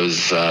some of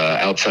those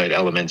outside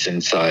elements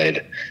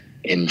inside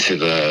into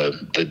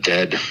the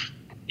Dead,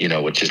 you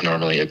know, which is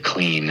normally a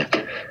clean,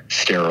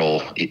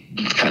 sterile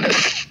kind of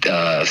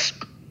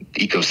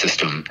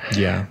ecosystem.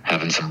 Yeah.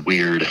 Having some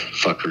weird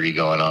fuckery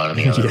going on in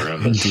the other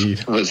room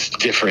was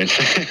different.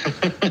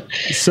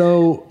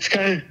 So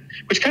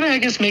which kind of I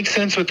guess makes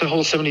sense with the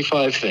whole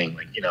 75 thing.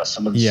 Like, you know,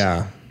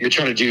 you're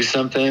trying to do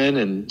something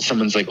and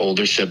someone's like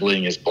older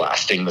sibling is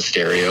blasting the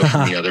stereo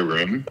from the other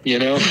room, you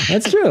know?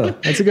 That's true.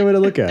 That's a good way to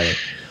look at it.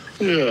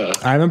 Yeah.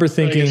 I remember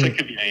thinking, I guess it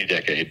could be any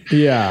decade.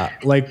 Yeah,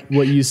 like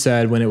what you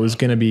said when it was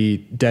going to be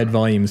Dead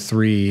Volume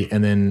 3,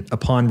 and then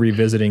upon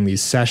revisiting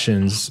these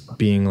sessions,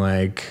 being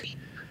like,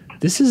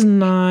 this is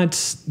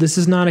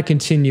not a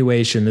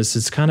continuation. This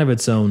is kind of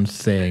its own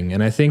thing.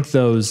 And I think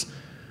those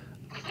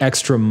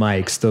extra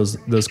mics,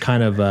 those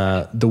kind of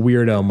the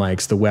weirdo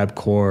mics, the web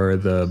core,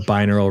 the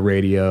binaural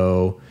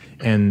radio,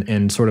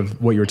 and sort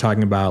of what you were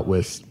talking about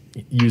with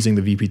using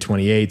the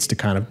VP28s to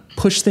kind of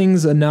push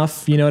things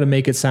enough, you know, to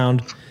make it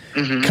sound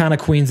kind of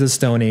Queens of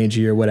Stone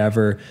Agey or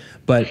whatever.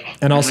 But,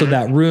 and also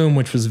that room,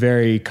 which was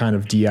very kind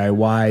of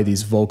DIY,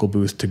 these vocal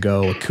booth to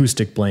go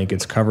acoustic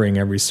blankets covering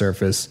every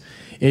surface.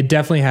 It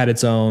definitely had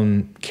its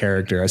own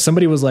character.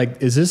 Somebody was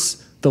like, is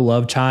this the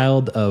love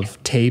child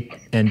of Tape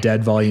and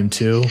Dead Volume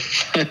 2?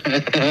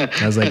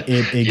 I was like,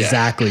 it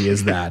exactly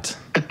is that.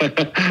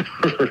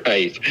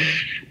 Right.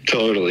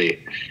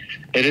 Totally.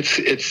 And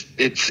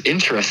it's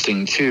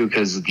interesting too,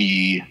 because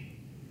the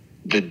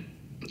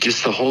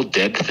just the whole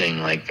Dead thing,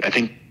 like I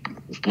think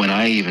when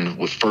I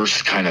even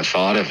first kind of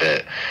thought of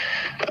it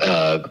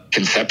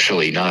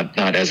conceptually, not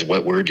as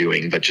what we're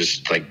doing, but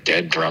just like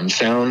Dead drum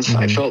sounds,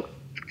 I felt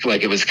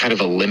like it was kind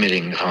of a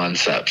limiting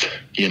concept,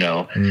 you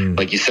know,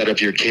 like you set up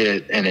your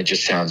kit and it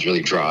just sounds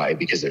really dry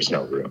because there's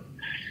no room.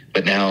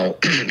 But now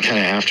kind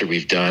of after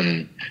we've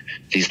done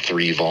these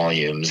 3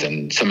 volumes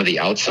and some of the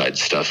outside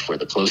stuff where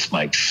the close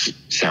mics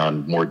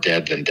sound more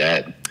dead than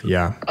dead.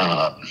 Yeah.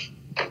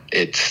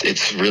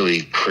 It's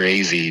really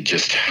crazy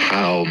just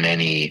how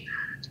many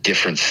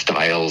different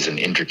styles and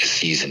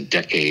intricacies and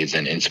decades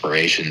and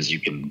inspirations you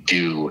can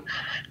do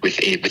with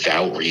it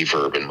without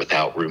reverb and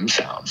without room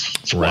sounds.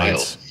 It's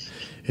wild.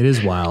 It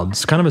is wild.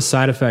 It's kind of a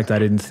side effect I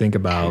didn't think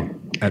about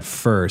at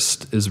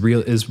first is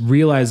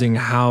realizing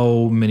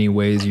how many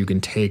ways you can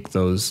take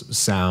those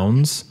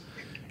sounds,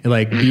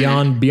 like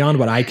beyond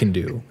what I can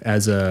do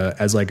as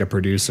like a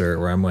producer,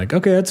 where I'm like,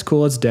 okay, that's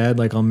cool, it's Dead,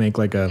 like I'll make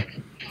like a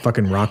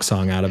fucking rock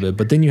song out of it.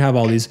 But then you have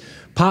all these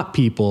pop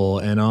people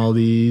and all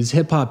these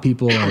hip hop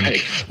people and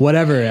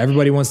whatever.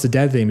 Everybody wants the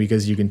Dead thing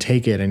because you can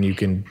take it and you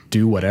can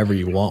do whatever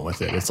you want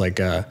with it. It's like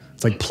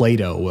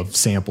Play-Doh of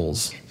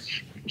samples.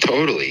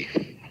 Totally.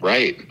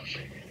 Right.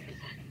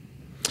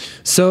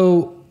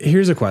 So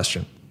here's a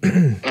question,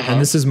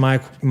 and this is my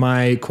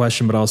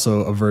question, but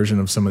also a version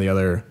of some of the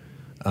other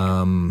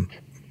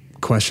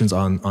questions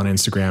on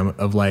Instagram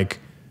of like,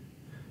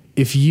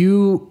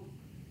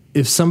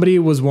 if somebody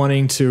was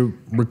wanting to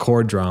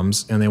record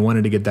drums and they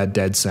wanted to get that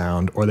Dead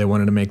sound, or they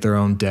wanted to make their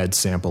own Dead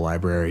sample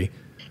library,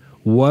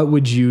 what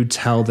would you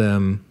tell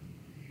them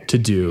to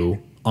do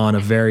on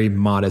a very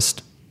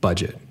modest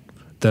budget?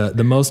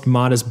 The most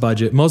modest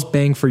budget, most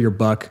bang for your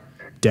buck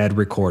Dead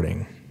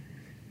recording.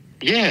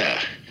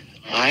 Yeah,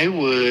 I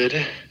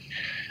would.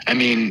 I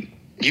mean,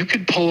 you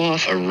could pull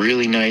off a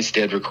really nice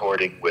Dead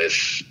recording with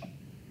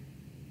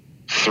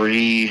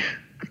 3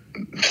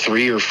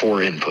 3 or 4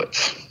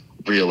 inputs,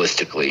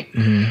 realistically.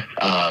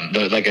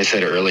 But like I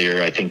said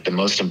earlier, I think the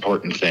most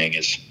important thing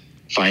is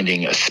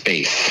finding a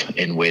space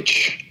in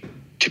which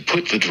to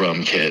put the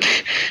drum kit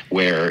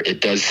where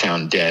it does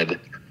sound dead,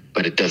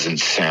 but it doesn't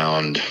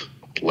sound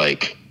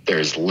like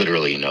there's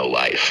literally no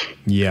life.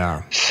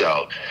 Yeah.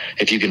 So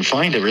if you can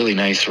find a really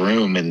nice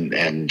room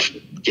and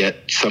get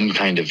some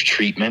kind of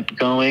treatment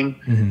going,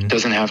 it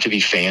doesn't have to be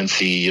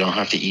fancy. You don't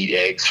have to eat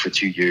eggs for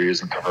 2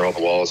 years and cover all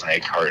the walls in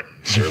egg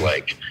cartons, or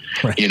like,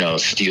 Right. you know,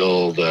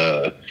 steal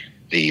the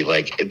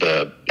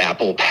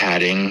apple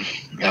padding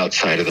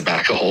outside of the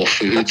back of Whole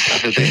Foods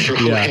that they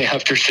throw away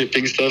after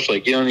shipping stuff.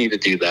 Like, you don't need to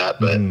do that,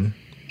 but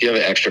if you have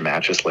an extra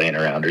mattress laying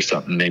around or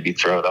something, maybe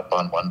throw it up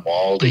on one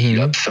wall to heat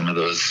up some of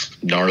those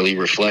gnarly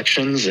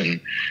reflections. And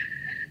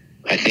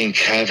I think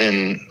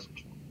having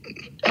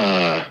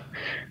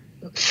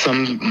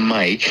some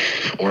mic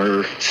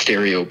or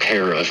stereo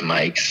pair of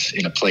mics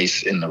in a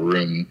place in the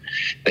room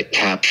that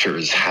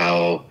captures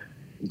how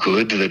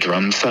good the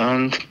drum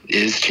sound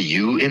is to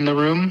you in the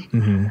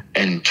room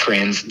and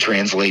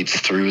translates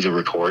through the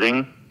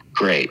recording,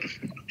 great.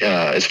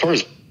 As far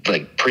as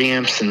like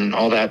preamps and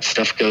all that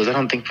stuff goes, I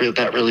don't think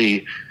that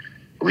really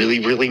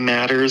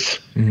matters.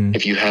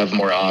 If you have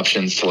more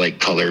options to like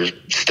color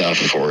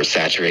stuff or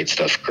saturate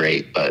stuff,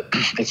 great, but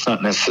it's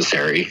not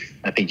necessary.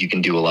 I think you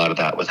can do a lot of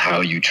that with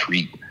how you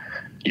treat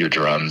your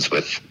drums,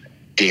 with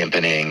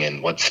dampening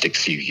and what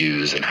sticks you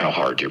use and how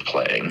hard you're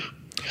playing.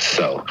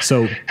 So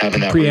having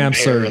that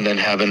preamps are, and then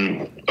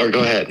go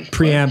ahead.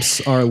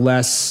 Preamps are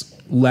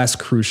less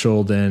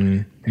crucial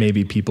than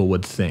maybe people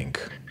would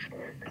think.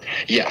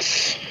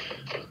 Yes.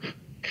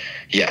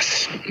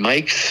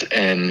 Mics,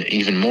 and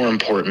even more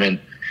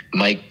important,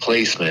 mic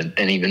placement,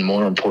 and even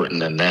more important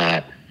than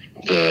that,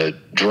 the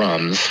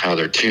drums, how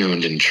they're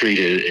tuned and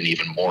treated, and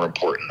even more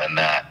important than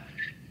that,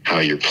 how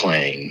you're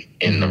playing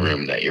in the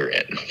room that you're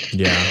in.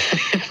 Yeah.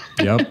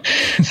 Yep.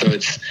 So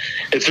it's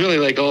really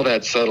like all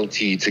that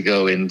subtlety to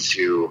go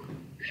into,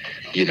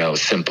 you know,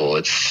 simple.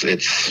 It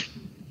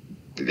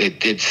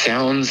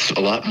sounds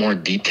a lot more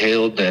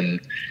detailed than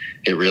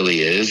it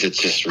really is. It's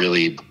just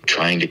really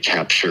trying to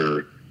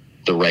capture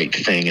the right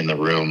thing in the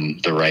room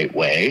the right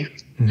way.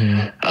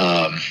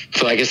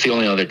 So I guess the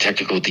only other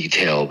technical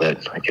detail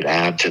that I could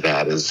add to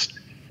that is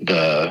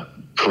the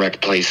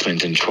correct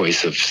placement and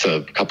choice of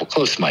a couple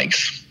close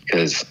mics,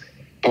 because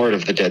part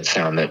of the dead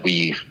sound that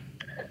we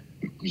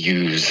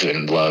use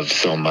and love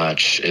so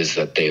much is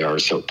that they are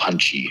so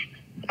punchy.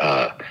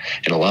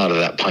 And a lot of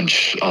that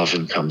punch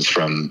often comes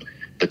from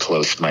the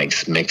close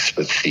mics mixed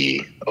with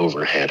the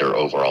overhead or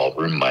overall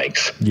room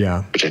mics.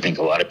 Yeah. Which I think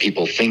a lot of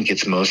people think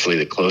it's mostly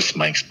the close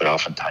mics, but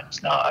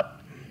oftentimes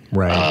not.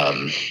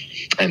 Right.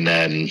 And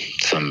then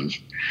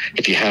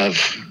if you have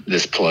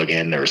this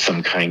plugin or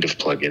some kind of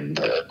plugin,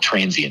 the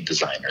Transient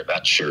Designer,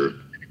 that sure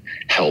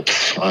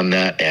helps on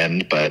that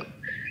end. But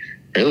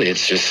really,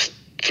 it's just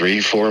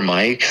 3-4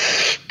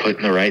 mics put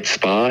in the right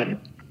spot,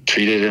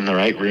 treated in the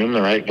right room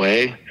the right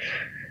way,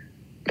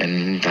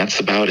 and that's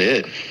about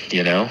it.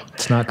 You know,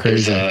 it's not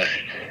crazy.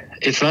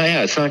 It's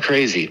not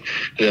crazy.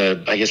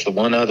 I guess the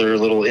one other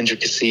little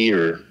intricacy,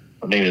 or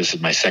maybe this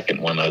is my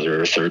second one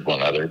other or third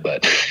one other,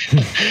 but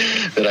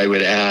that I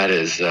would add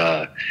is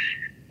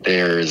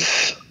there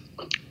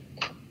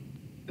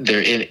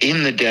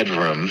in the dead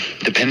room,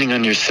 depending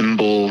on your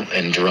cymbal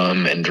and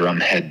drum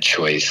head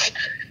choice,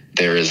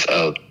 there is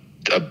a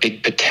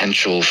big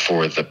potential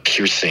for the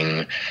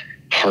piercing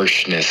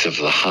harshness of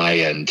the high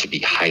end to be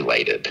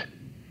highlighted.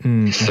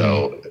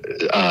 So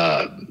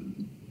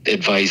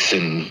advice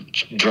in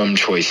drum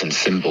choice and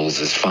cymbals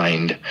is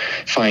find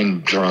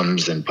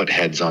drums and put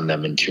heads on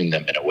them and tune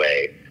them in a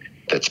way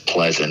that's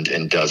pleasant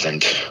and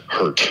doesn't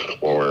hurt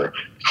or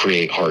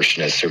create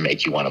harshness or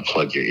make you want to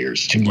plug your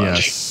ears too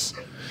much. Yes.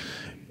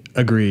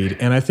 Agreed.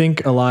 And I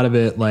think a lot of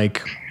it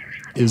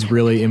is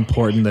really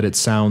important that it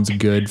sounds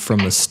good from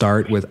the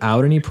start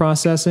without any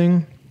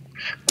processing.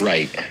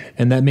 Right.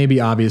 And that may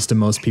be obvious to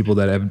most people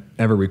that have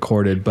ever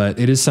recorded, but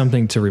it is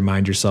something to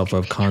remind yourself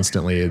of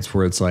constantly. It's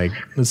where it's like,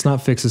 let's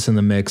not fix this in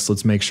the mix.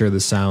 Let's make sure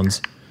this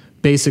sounds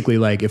basically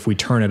like if we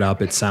turn it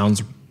up, it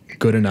sounds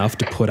good enough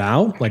to put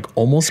out, like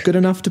almost good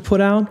enough to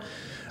put out,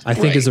 I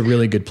think is a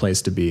really good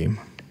place to be.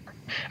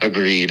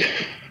 Agreed.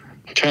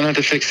 Try not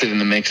to fix it in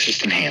the mix,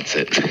 just enhance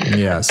it.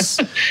 Yes.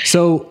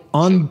 So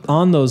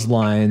on those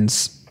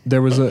lines,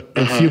 there was a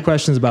few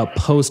questions about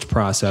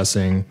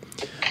post-processing.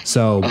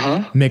 So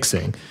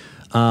mixing.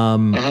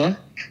 And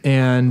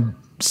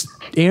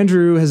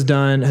Andrew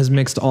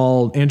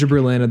Andrew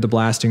Berlin at the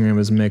Blasting Room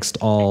has mixed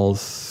all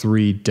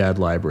 3 dead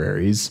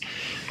libraries.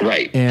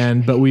 Right.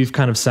 But we've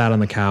kind of sat on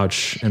the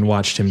couch and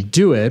watched him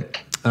do it.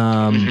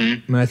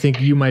 And I think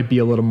you might be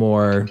a little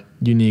more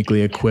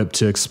uniquely equipped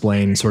to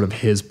explain sort of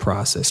his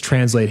process,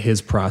 translate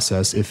his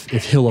process if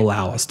he'll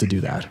allow us to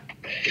do that.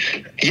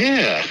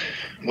 Yeah.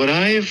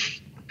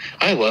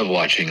 I love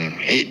watching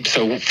it.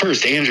 So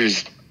first,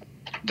 Andrew's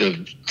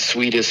the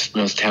sweetest,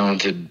 most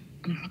talented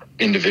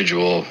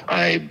individual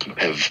I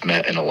have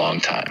met in a long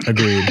time.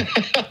 Agreed.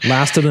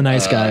 Last of the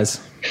nice guys.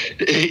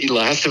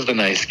 Last of the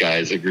nice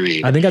guys.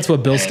 Agreed. I think that's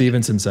what Bill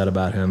Stevenson said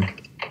about him.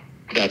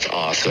 That's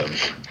awesome.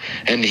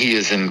 And he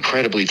is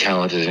incredibly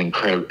talented and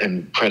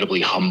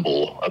incredibly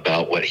humble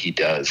about what he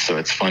does. So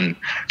it's fun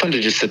to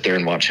just sit there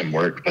and watch him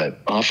work. But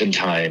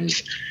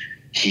oftentimes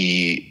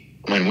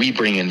when we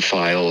bring in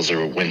files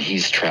or when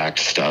he's tracked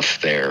stuff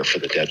there for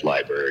the dead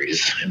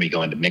libraries and we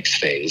go into mix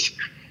phase,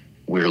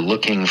 we're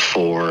looking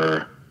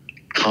for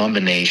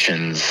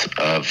combinations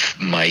of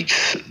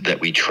mics that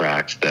we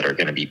tracked that are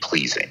going to be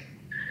pleasing.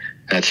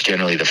 That's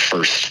generally the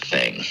first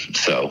thing.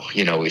 So,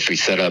 if we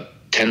set up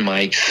 10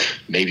 mics,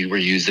 maybe we're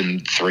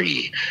using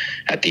 3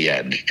 at the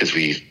end because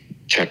we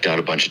checked out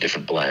a bunch of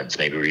different blends.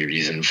 Maybe we're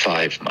using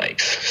 5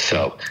 mics.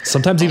 So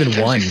sometimes even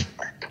 1,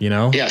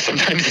 Yeah,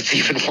 sometimes it's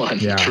even 1.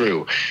 Yeah.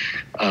 True.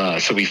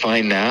 So we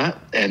find that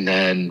and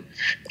then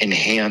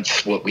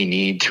enhance what we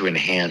need to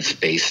enhance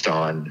based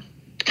on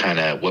kind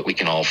of what we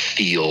can all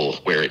feel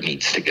where it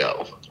needs to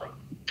go.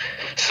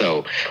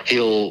 So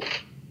he'll,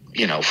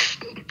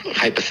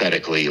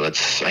 hypothetically,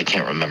 I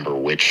can't remember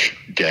which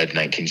Dead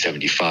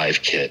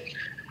 1975 kit,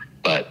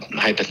 but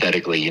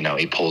hypothetically,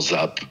 he pulls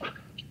up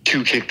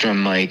 2 kick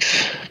drum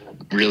mics,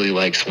 really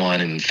likes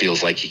one and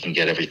feels like he can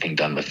get everything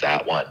done with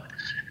that one.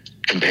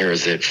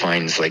 Compares it,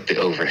 finds like the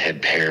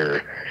overhead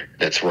pair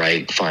that's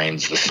right,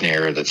 finds the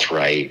snare that's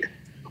right,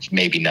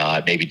 maybe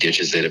not, maybe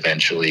ditches it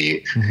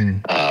eventually,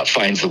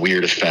 finds the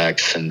weird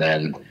effects, and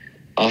then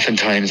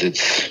oftentimes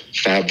it's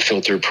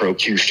FabFilter Pro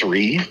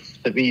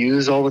Q3 that we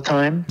use all the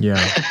time. Yeah,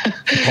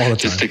 all the time.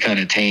 Just to kind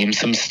of tame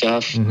some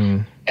stuff.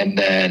 And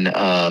then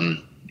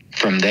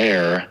from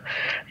there,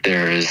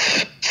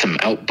 there's some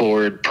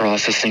outboard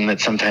processing that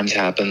sometimes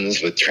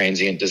happens with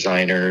transient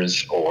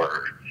designers,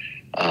 or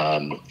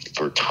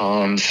for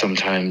toms,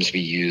 sometimes we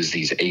use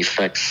these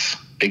Aphex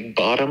big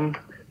bottom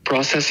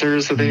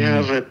processors that they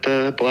have at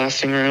the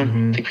blasting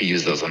room. I think we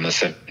use those on the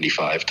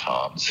 75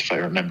 toms, if I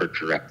remember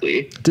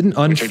correctly.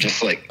 Which are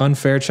just like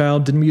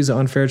Unfairchild? Didn't we use an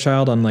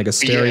Unfairchild on like a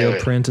stereo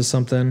print or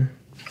something?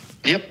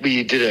 Yep,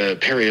 we did a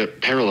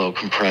parallel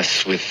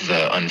compress with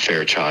the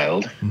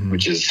Unfairchild,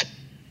 which is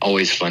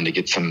always fun to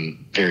get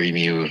some very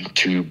Mew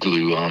tube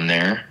glue on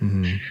there.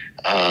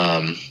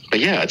 But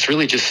yeah, it's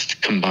really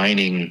just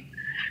combining.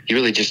 He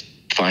really just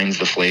finds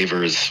the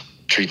flavors,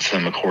 treats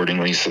them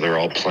accordingly so they're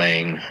all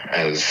playing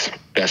as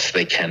best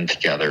they can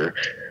together,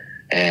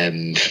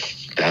 and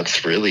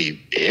that's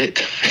really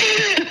it.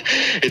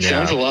 It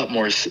sounds a lot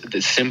more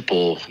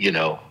simple, in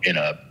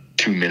a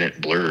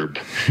 2-minute blurb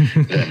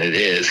than it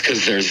is,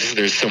 because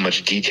there's so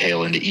much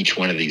detail into each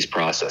one of these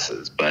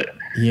processes. But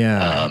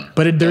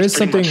but there is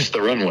something much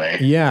the runway.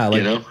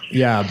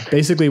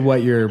 Basically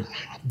what you're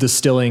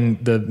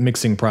distilling the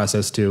mixing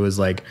process to is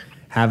like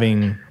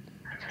having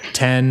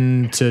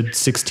 10 to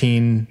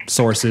 16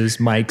 sources,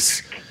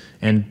 mics,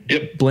 and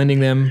blending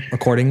them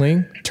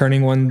accordingly,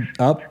 turning one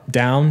up,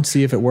 down,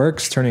 see if it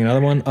works, turning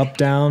another one up,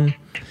 down,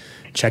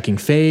 checking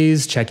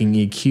phase, checking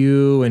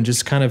EQ, and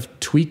just kind of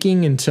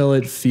tweaking until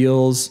it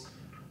feels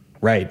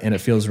right and it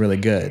feels really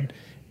good.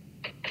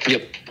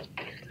 Yep,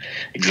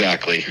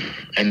 exactly.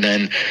 And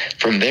then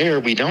from there,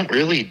 we don't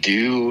really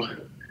do...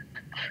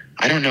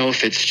 I don't know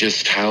if it's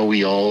just how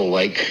we all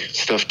like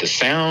stuff to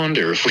sound,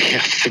 or if we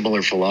have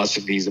similar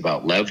philosophies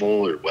about level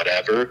or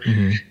whatever.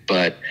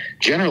 But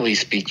generally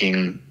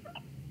speaking,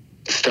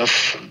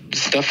 stuff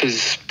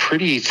is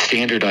pretty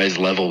standardized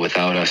level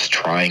without us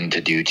trying to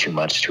do too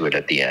much to it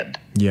at the end.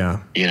 Yeah.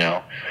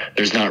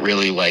 There's not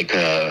really like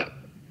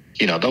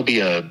there'll be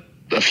a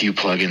few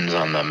plugins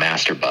on the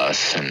master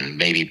bus and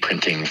maybe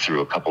printing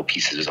through a couple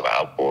pieces of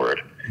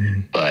outboard.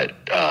 But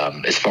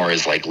as far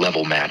as like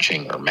level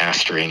matching or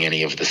mastering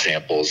any of the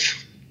samples,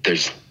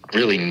 there's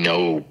really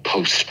no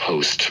post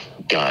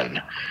done.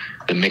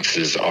 The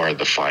mixes are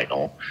the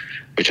final,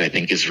 which I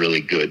think is really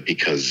good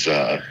because,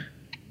 the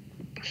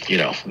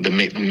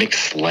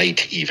mix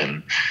light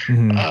even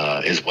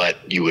is what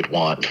you would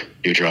want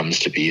your drums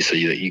to be, so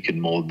that you can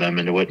mold them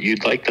into what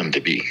you'd like them to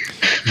be.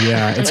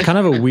 Yeah, it's kind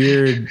of a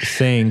weird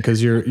thing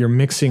because you're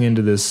mixing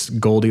into this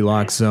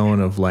Goldilocks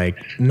zone of like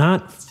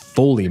not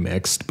fully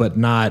mixed, but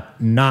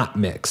not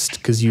mixed,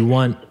 because you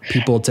want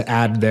people to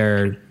add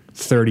their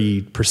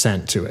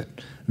 30% to it,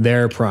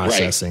 their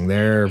processing,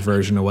 their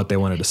version of what they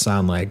want it to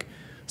sound like.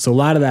 So a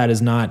lot of that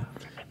is not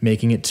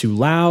making it too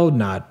loud,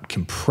 not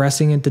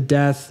compressing it to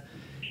death.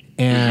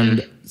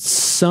 And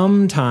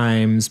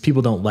sometimes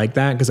people don't like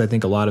that because I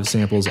think a lot of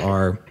samples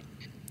are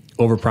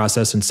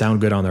overprocessed and sound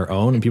good on their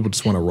own, and people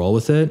just want to roll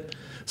with it.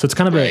 So it's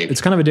kind of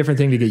a different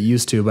thing to get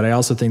used to, but I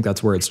also think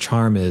that's where its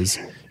charm is,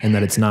 and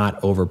that it's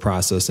not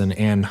overprocessed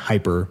and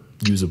hyper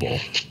usable.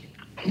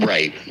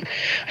 Right.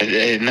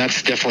 And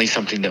that's definitely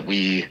something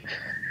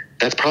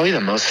that's probably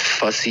the most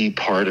fussy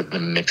part of the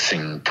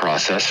mixing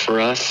process for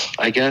us,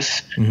 I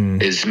guess,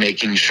 is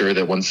making sure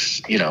that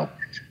once,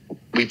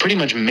 we pretty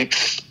much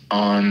mix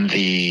on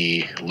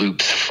the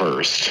loops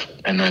first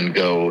and then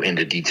go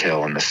into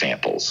detail on the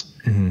samples.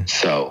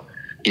 So,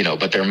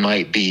 but there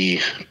might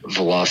be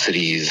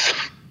velocities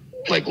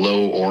like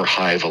low or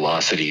high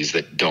velocities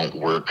that don't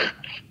work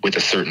with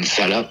a certain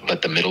setup,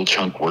 but the middle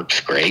chunk works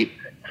great.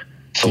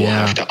 So we'll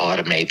have to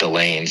automate the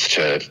lanes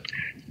to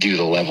do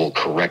the level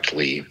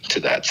correctly to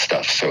that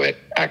stuff so it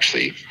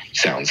actually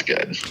sounds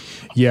good.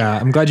 Yeah,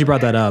 I'm glad you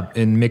brought that up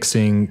in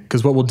mixing,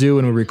 because what we'll do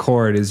when we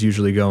record is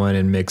usually go in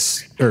and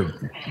mix or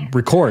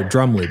record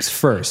drum loops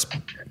first.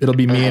 It'll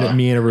be me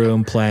in a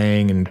room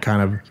playing and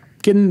kind of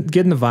getting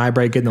the vibe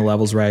right, getting the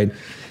levels right.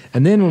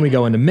 And then when we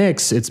go into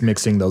mix, it's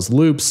mixing those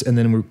loops, and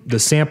then the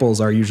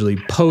samples are usually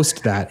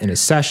post that in a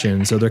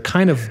session, so they're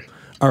kind of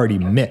already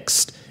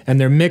mixed. And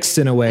they're mixed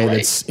in a way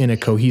that's in a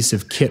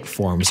cohesive kit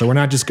form. So we're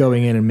not just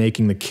going in and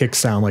making the kick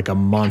sound like a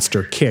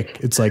monster kick.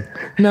 It's like,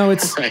 no,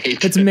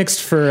 it's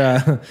mixed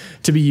for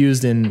to be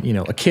used in, you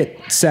know, a kit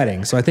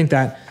setting. So I think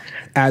that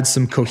adds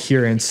some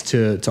coherence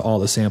to all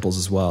the samples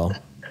as well.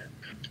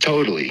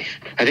 Totally.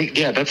 I think,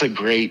 yeah, that's a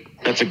great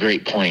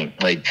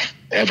point. Like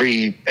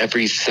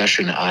every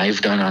session I've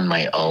done on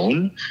my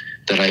own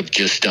that I've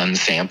just done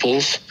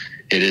samples,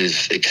 it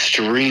is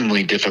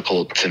extremely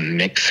difficult to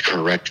mix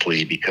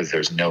correctly because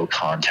there's no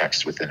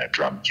context within a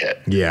drum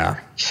kit. Yeah.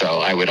 So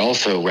I would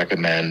also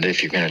recommend,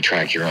 if you're going to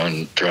track your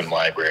own drum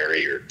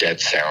library or dead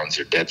sounds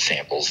or dead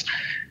samples,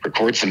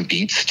 record some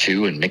beats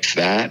too and mix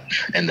that,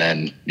 and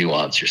then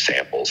nuance your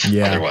samples.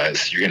 Yeah.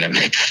 Otherwise, you're going to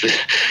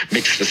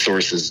mix the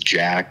sources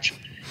jacked,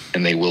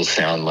 and they will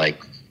sound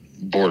like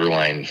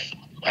borderline,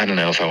 I don't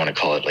know if I want to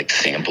call it like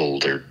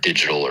sampled or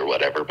digital or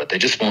whatever, but they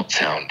just won't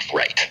sound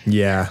right.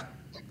 Yeah.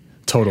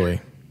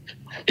 Totally.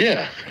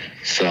 Yeah.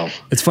 So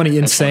it's funny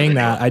in saying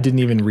that I didn't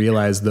even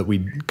realize that we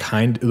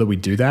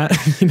do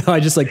that. You know, I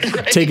just like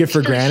take it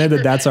for granted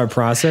that that's our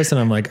process, and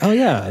I'm like, oh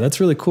yeah, that's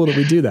really cool that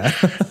we do that.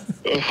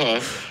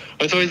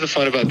 That's always the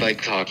fun about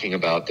like talking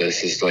about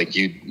this is like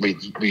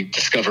we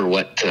discover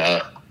what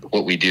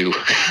we do.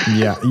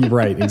 Yeah.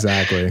 Right.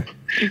 Exactly.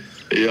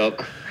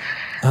 Yep.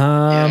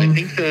 I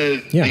think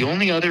the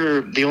only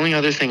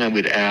other thing I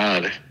would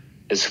add,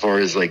 as far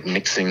as like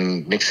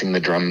mixing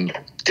the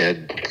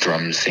dead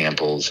drum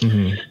samples,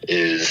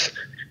 is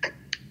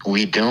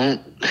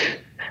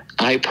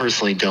I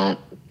personally don't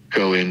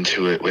go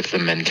into it with the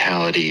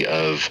mentality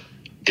of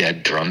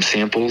dead drum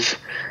samples.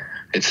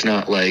 It's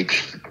not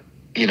like,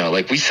 you know,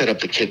 like we set up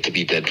the kit to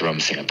be dead drum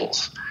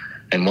samples,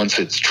 and once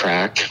it's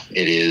tracked,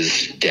 it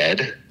is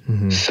dead.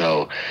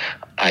 So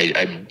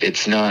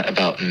it's not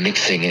about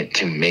mixing it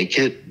to make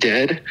it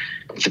dead.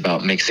 It's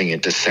about mixing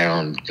it to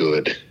sound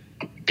good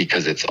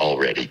because it's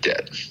already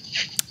dead.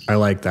 I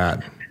like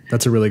that.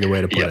 That's a really good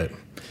way to put it.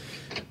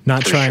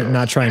 Not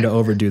trying to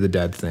overdo the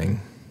dead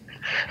thing.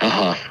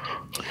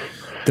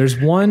 There's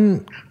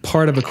one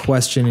part of a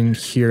question in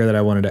here that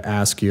I wanted to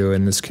ask you,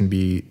 and this can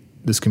be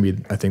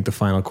I think the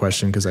final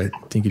question, because I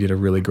think you did a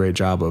really great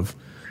job of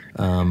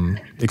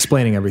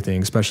explaining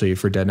everything, especially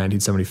for Dead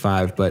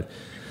 1975. But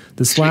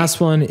this last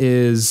one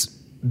is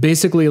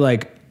basically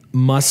like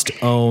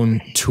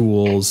must-own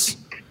tools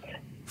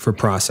for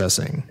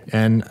processing.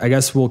 And I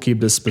guess we'll keep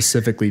this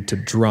specifically to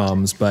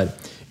drums,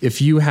 but if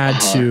you had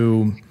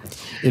to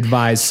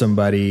advise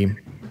somebody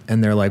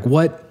and they're like,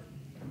 what,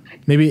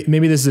 maybe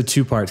this is a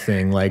two-part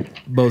thing,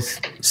 like both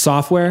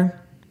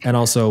software and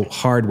also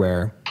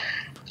hardware.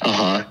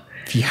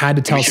 If you had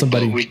to tell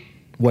somebody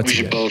what to do.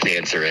 We should both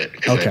answer it,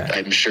 because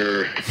I'm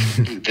sure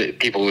that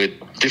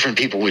different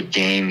people would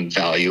gain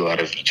value out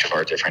of each of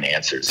our different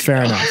answers.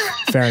 Fair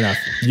enough.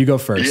 You go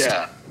first.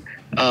 Yeah.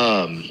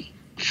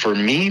 For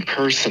me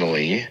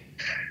personally,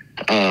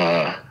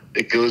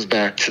 it goes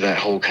back to that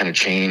whole kind of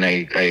chain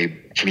I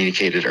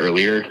communicated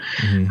earlier.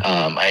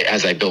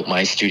 As I built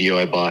my studio,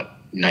 I bought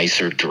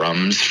nicer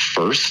drums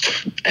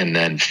first, and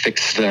then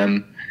fixed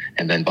them,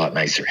 and then bought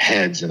nicer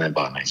heads, and then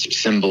bought nicer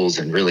cymbals,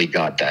 and really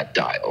got that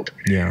dialed.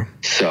 Yeah.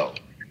 So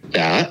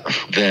that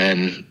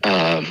then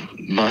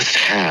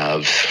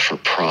must-haves for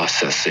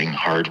processing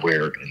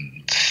hardware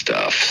and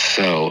stuff.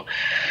 So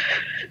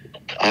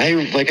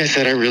like I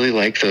said, I really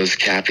like those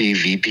Cappy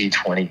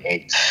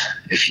VP28s.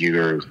 If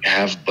you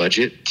have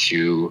budget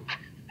to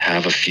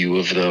have a few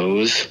of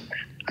those,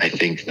 I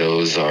think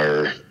those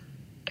are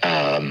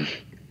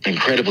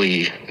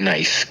incredibly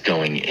nice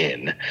going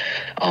in.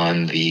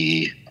 On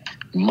the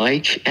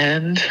mic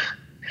end,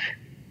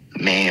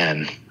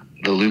 man,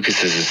 the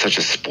Lucases is such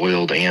a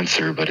spoiled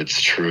answer, but it's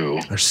true.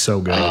 They're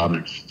so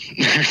good.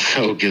 They're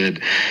so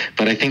good.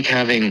 But I think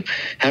having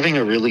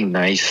a really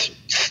nice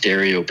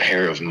stereo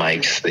pair of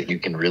mics that you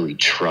can really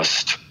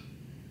trust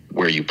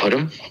where you put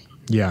them,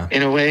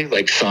 in a way,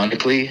 like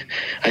sonically,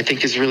 I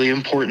think is really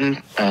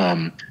important.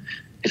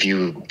 If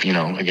you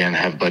again,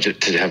 have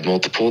budget to have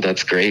multiple,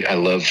 that's great. I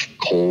love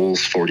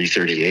Cole's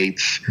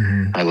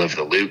 4038s. I love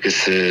the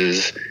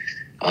Lucases.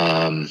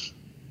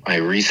 I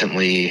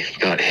recently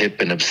got hip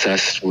and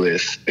obsessed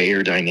with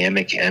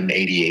Beyerdynamic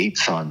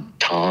M88s on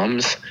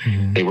toms.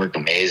 They work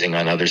amazing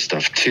on other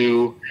stuff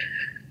too.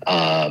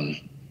 I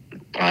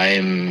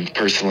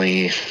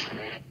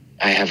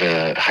have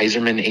a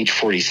Heiserman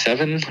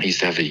H47. I used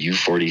to have a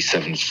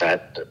U47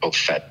 FET. They're both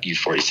FET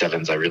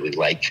U47s I really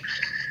like.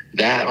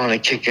 that on a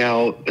kick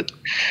out, but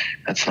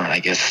that's not, I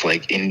guess,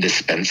 like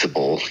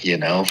indispensable, you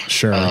know?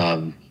 Sure.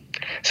 As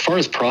far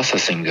as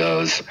processing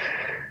goes,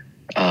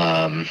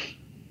 FabFilter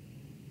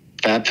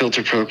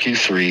Pro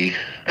Q3,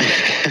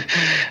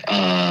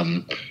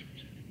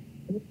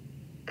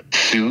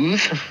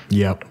 Soothe.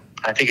 Yep.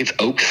 I think it's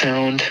Oak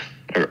Sound,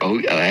 or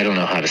I don't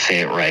know how to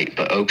say it right,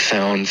 but Oak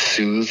Sound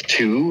Soothe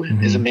 2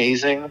 is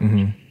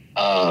amazing.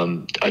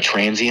 A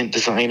transient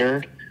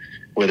designer,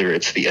 whether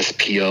it's the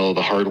SPL,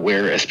 the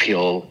hardware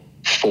SPL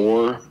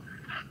 4,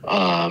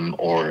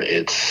 or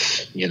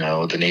it's, you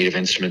know, the Native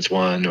Instruments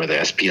one, or the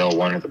SPL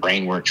one, or the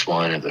Brainworks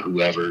one, or the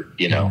whoever,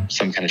 you know,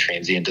 some kind of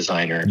transient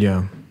designer.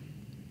 Yeah.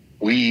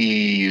 We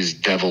use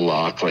Devil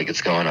Lock like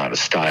it's going out of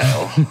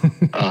style.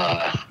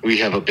 We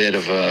have a bit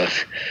of a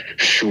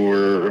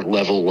Shure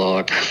Level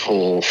Lock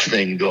whole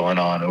thing going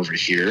on over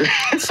here.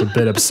 It's a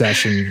bit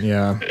obsession,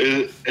 yeah.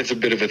 It's a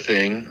bit of a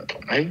thing.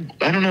 I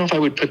don't know if I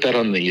would put that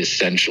on the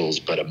essentials,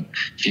 but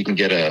if you can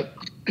get a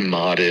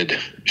modded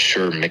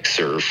Shure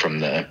mixer from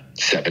the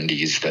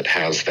 70s that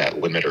has that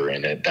limiter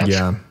in it, that's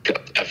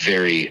a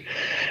very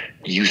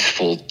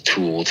useful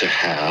tool to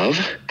have.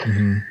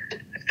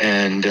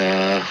 And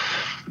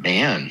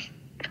man,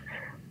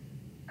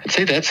 I'd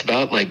say that's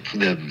about like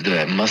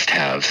the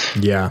must-haves.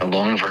 Yeah. A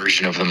long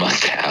version of the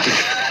must-haves.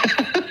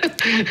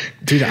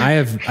 Dude, I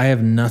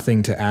have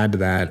nothing to add to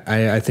that.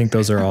 I think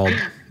those are all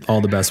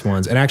the best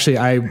ones. And actually,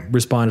 I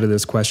responded to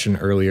this question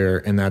earlier,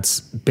 and that's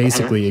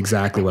basically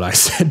exactly what I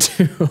said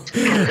too.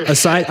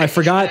 Aside, I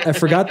forgot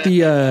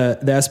the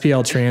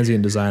SPL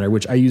Transient Designer,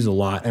 which I use a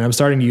lot, and I'm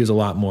starting to use a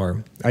lot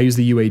more. I use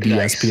the UAD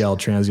SPL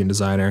Transient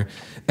Designer,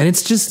 and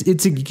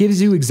it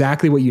gives you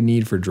exactly what you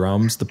need for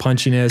drums: the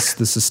punchiness,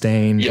 the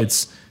sustain. Yep.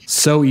 It's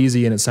so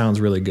easy, and it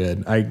sounds really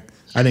good. I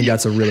think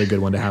that's a really good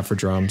one to have for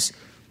drums.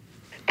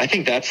 I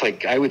think that's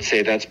I would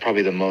say that's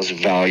probably the most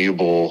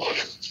valuable,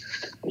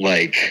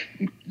 like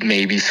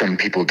maybe some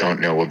people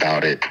don't know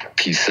about it,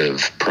 piece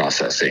of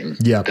processing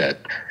that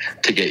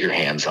to get your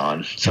hands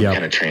on, some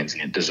kind of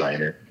transient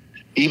designer.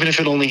 Even if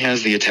it only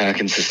has the attack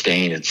and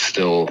sustain, it's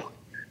still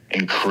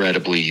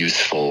incredibly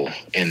useful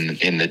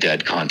in the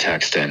dead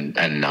context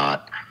and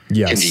not.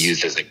 Yes. Can be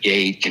used as a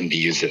gate, can be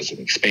used as an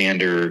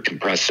expander,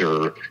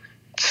 compressor.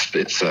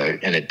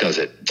 And it does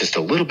it just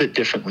a little bit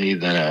differently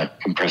than a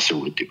compressor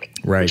would do it,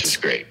 right? Which is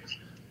great.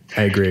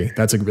 I agree.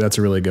 That's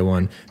a really good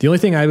one. The only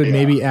thing I would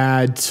maybe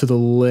add to the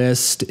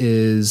list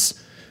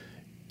is,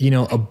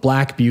 a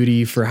Black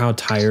Beauty, for how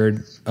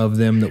tired of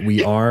them that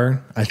we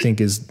are, I think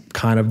is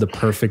kind of the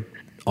perfect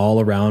all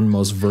around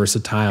most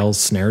versatile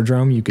snare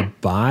drum you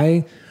could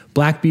buy.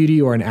 Black Beauty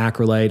or an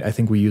Acrolite, I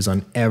think we use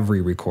on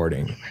every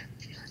recording.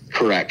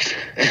 Correct.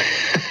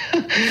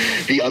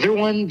 The other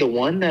one, the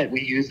one that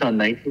we used on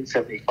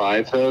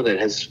 1975 though, that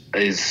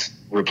is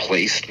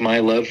replaced my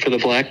love for the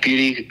Black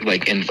Beauty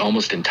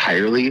almost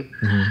entirely,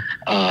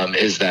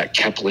 is that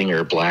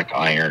Keplinger Black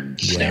Iron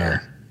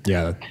snare.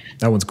 Yeah,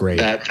 that one's great.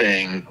 That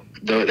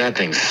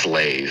thing's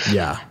slave.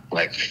 Yeah.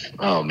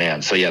 Oh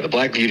man. So yeah, the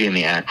Black Beauty and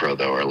the Acro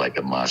though are like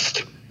a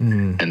must.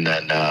 And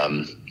then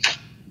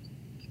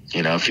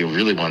if you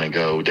really want to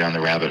go down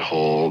the rabbit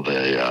hole,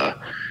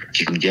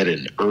 you can get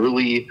an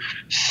early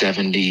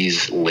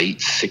 70s, late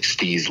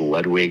 60s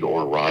Ludwig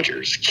or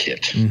Rogers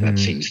kit. That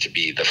seems to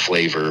be the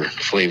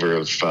flavor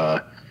of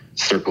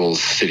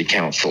Circle's city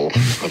council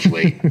of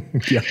late.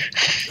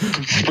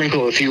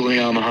 Sprinkle a few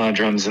Yamaha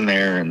drums in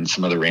there and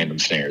some other random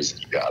snares.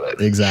 You got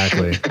it.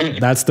 Exactly.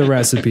 That's the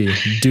recipe.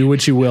 Do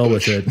what you will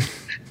with it.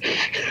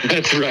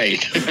 That's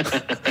right.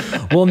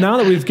 Well, now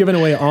that we've given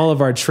away all of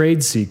our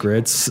trade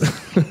secrets,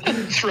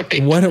 that's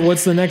right.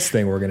 What's the next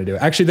thing we're going to do?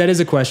 Actually, that is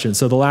a question.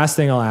 So the last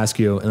thing I'll ask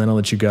you, and then I'll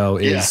let you go,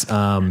 is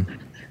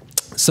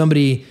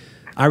somebody,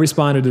 I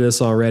responded to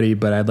this already,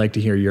 but I'd like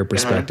to hear your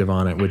perspective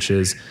on it, which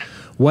is,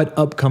 what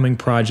upcoming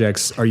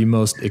projects are you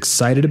most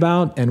excited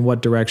about, and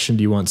what direction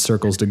do you want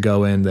Circles to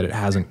go in that it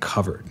hasn't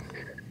covered?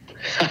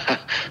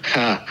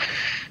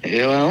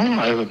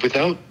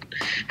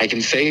 I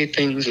can say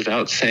things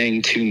without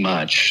saying too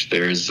much.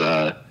 There's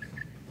a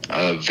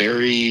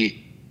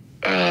very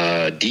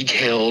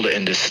detailed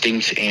and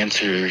distinct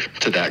answer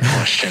to that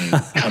question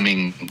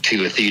coming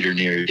to a theater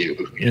near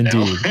you.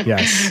 Indeed,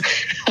 yes.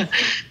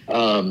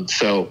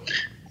 So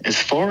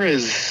as far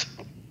as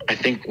I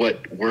think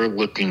what we're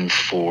looking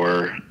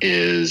for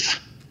is,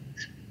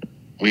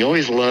 we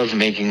always love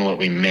making what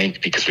we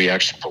make because we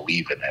actually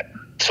believe in it.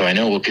 So I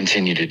know we'll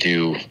continue to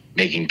do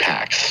making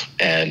packs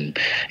and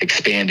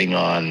expanding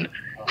on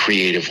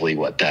creatively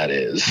what that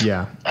is.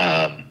 Yeah.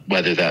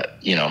 Whether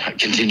that,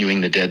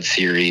 continuing the Dead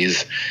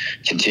series,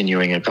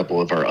 continuing a couple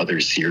of our other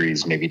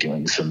series, maybe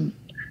doing some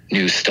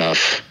new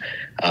stuff,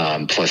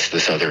 plus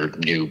this other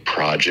new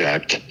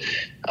project.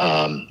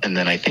 And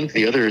then I think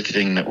the other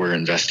thing that we're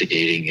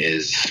investigating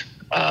is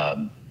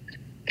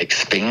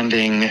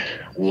expanding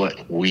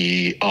what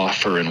we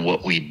offer and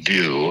what we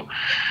do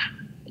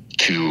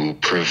to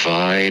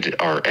provide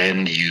our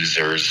end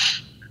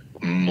users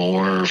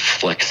more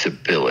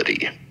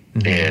flexibility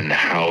in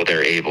how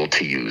they're able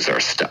to use our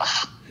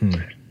stuff.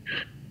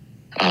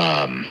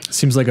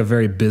 Seems like a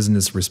very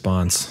business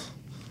response.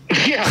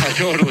 Yeah,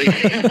 totally.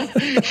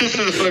 This is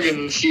a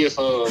fucking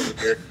CFO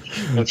over here.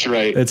 That's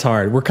right. It's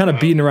hard. We're kind of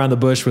beating around the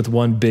bush with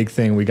one big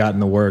thing we got in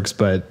the works,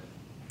 but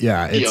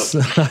yeah, it's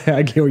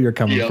I get where you're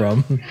coming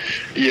from.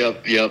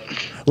 Yep.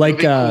 Like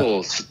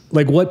cool.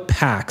 Like what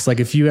packs?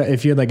 Like if you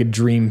had like a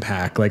dream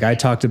pack, like I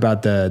talked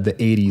about the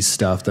 80s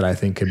stuff that I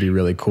think could be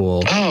really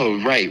cool.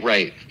 Oh,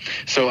 right.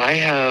 So I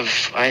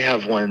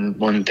have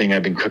one thing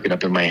I've been cooking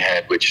up in my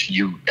head, which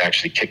you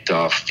actually kicked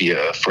off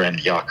via a friend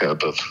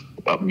Jakob, of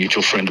a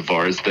mutual friend of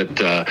ours,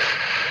 that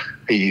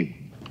he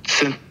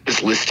sent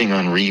this listing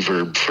on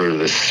Reverb for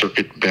the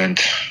circuit bent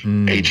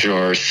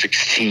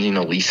HR16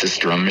 Alesis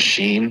drum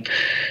machine.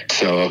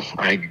 So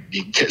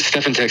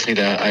Stefan texted me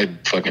that. I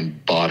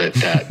fucking bought it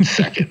that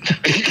second.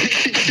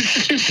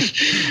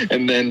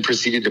 And then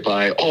proceeded to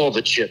buy all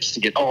the chips to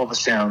get all the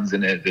sounds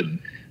in it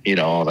and,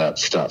 all that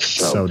stuff.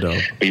 So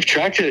dope. We've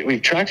tracked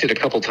it a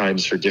couple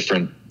times for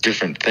different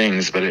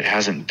things, but it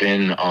hasn't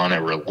been on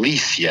a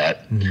release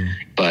yet.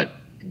 But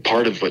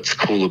part of what's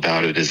cool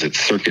about it is it's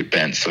circuit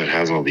bent, so it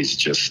has all these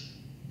just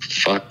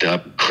fucked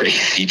up,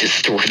 crazy,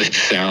 distorted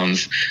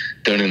sounds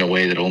done in a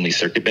way that only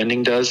circuit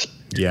bending does.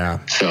 Yeah.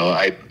 So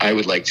I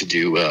would like to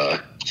do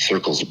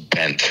Circles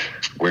Bent,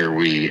 where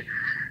we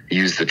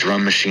use the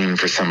drum machine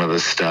for some of the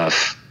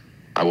stuff.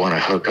 I want to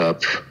hook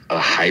up a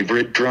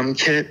hybrid drum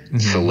kit,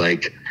 so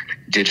like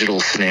digital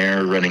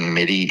snare running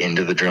MIDI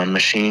into the drum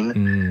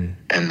machine,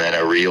 and then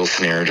a real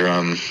snare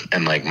drum,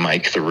 and like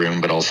mic the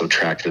room, but also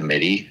track the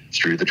MIDI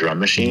through the drum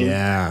machine.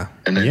 Yeah.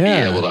 And then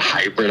be able to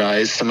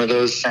hybridize some of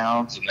those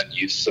sounds, and then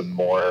use some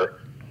more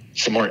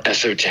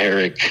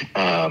esoteric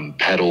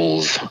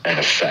pedals and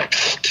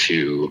effects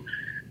to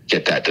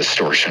get that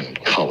distortion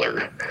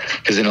color.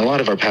 Because in a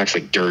lot of our packs,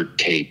 like Dirt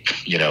Tape,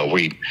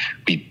 we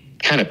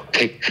kind of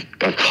pick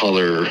a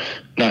color,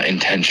 not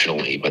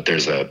intentionally, but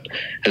there's a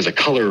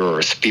color or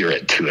a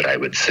spirit to it, I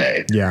would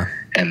say. Yeah.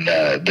 And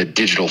the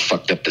digital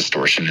fucked up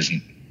distortion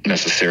isn't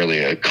necessarily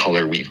a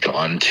color we've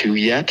gone to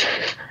yet.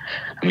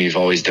 And we've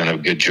always done a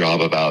good job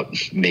about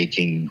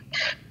making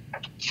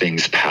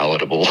things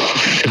palatable.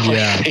 So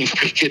I think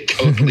we could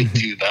totally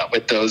do that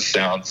with those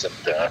sounds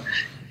and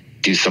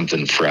do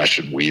something fresh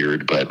and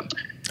weird, but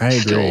I agree.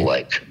 Still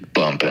like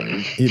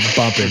bumping. It's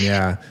bumping,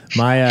 yeah.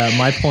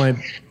 My point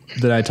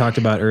that I talked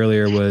about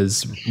earlier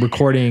was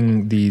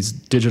recording these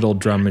digital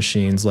drum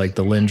machines like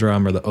the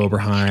Lindrum or the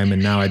Oberheim,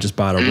 and now I just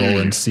bought a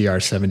Roland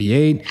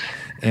CR78,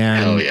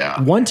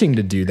 and wanting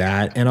to do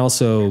that, and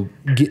also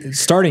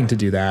starting to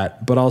do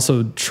that, but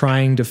also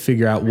trying to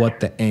figure out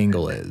what the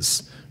angle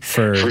is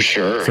for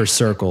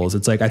circles.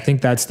 It's like, I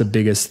think that's the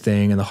biggest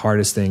thing and the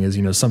hardest thing is,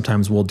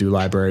 sometimes we'll do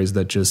libraries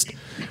that just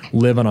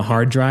live on a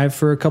hard drive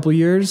for a couple of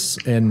years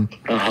and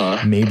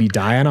maybe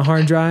die on a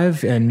hard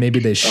drive, and maybe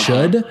they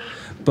should.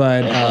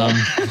 But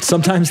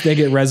sometimes they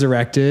get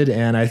resurrected,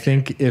 and I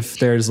think if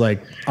there's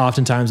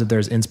oftentimes if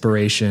there's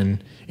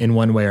inspiration in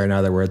one way or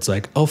another, where it's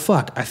like, oh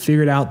fuck, I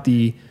figured out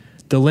the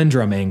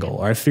Lindrum angle,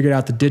 or I figured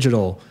out the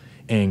digital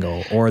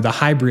angle, or the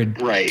hybrid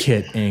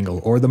kit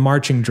angle, or the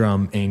marching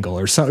drum angle,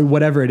 or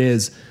whatever it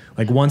is.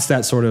 Like once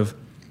that sort of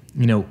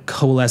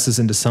coalesces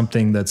into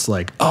something that's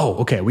like, oh,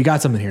 okay, we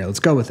got something here, let's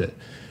go with it,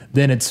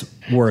 then it's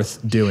worth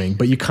doing.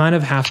 But you kind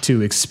of have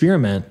to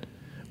experiment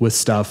with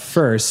stuff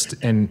first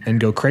and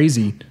go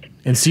crazy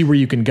and see where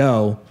you can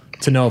go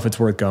to know if it's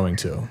worth going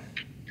to.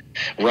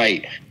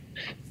 Right.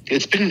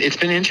 It's been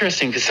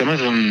interesting because some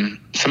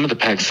of the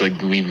packs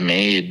we've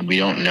made, we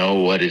don't know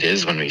what it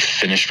is when we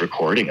finished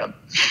recording them.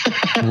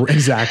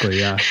 Exactly.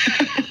 Yeah.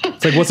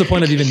 It's like, what's the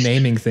point of even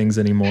naming things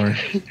anymore?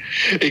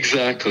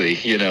 Exactly.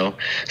 So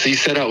you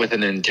set out with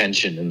an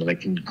intention, and then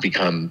it can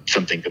become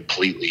something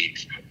completely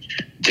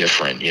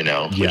different,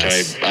 Yes.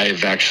 Which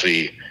I've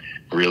actually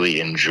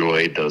really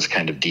enjoyed those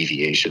kind of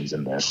deviations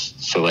in this.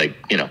 So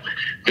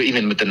but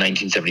even with the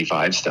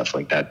 1975 stuff,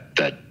 like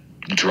that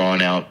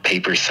drawn out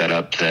paper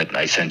setup that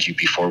I sent you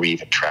before we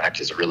even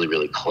tracked is really,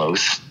 really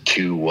close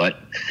to what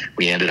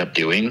we ended up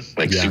doing,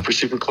 super,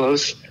 super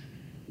close,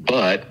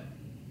 but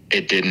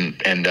it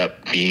didn't end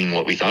up being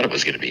what we thought it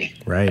was going to be.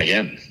 Right.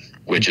 Again,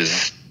 which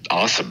is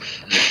awesome.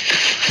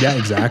 Yeah,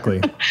 exactly.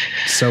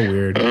 So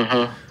weird.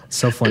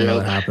 So funny how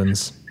that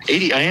happens.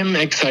 I am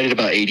excited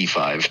about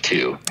 85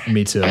 too.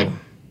 Me too. I'm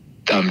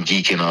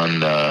geeking on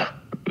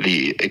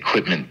the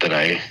equipment that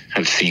I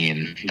have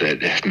seen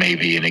that may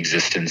be in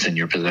existence in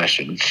your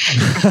possession.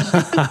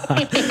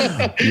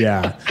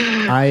 Yeah.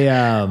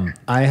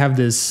 I have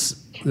this,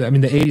 the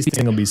 80s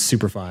thing will be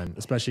super fun,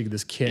 especially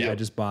this kit I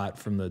just bought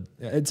from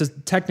it's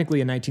technically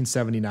a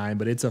 1979,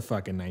 but it's a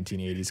fucking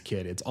 1980s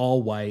kit. It's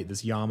all white,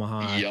 this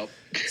Yamaha,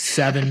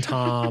 7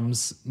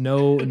 toms,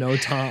 no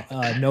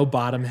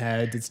bottom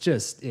heads. It's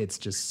just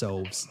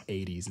so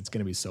 80s. It's going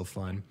to be so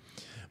fun.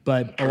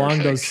 But along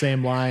those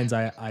same lines,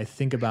 I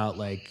think about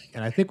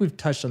and I think we've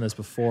touched on this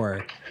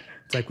before.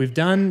 It's like we've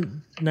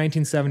done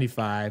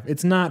 1975.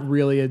 It's not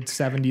really a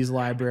 70s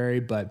library,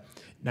 but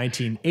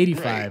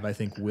 1985 I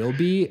think will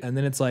be. And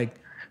then it's like,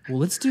 well,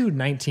 let's do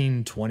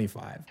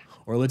 1925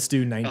 or let's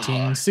do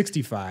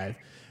 1965.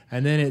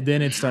 And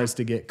then it starts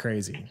to get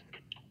crazy.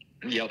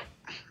 Yep.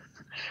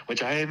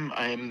 Which I'm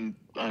on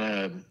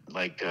a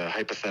like a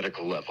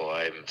hypothetical level.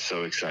 I'm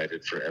so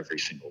excited for every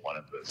single one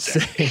of those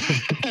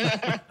decades.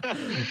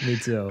 Me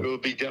It too. will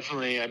be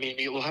definitely. I mean,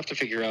 we'll have to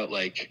figure out.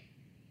 Like,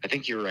 I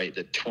think you're right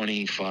that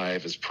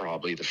 25 is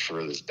probably the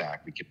furthest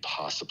back we could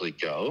possibly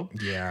go.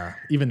 Yeah,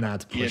 even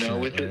that's pushing You know, it,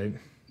 with right?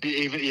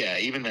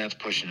 even that's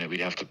pushing it. We'd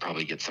have to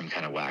probably get some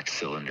kind of wax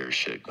cylinder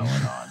shit going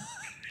on.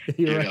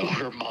 You're You right.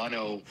 know, or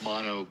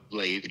mono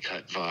lathe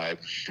cut vibe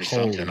or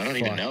Holy something. I don't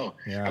even fuck. know.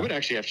 Yeah. I would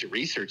actually have to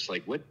research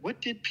like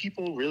what did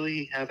people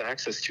really have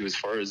access to as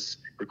far as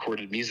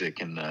recorded music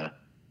in the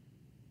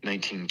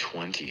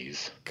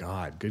 1920s?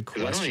 God, good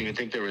Because I don't question. even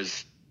think there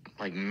was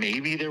like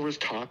maybe there was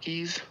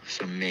talkies,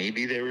 so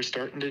maybe they were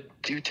starting to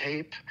do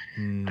tape.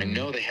 I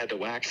know they had the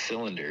wax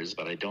cylinders,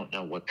 but I don't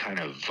know what kind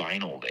of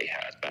vinyl they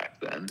had back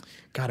then.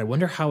 God, I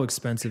wonder how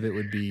expensive it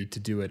would be to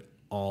do it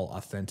all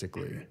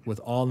authentically with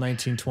all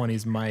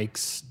 1920s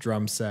mics,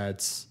 drum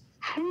sets,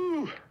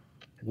 Whew.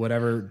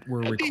 whatever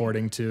we're That'd be-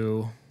 recording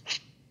to.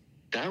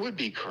 That would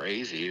be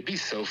crazy. It'd be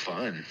so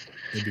fun.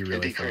 It'd be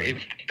really fun.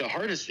 crazy. The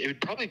hardest, it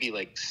would probably be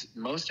like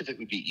most of it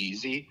would be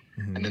easy,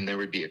 Mm-hmm. and then there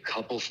would be a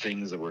couple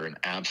things that were an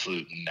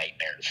absolute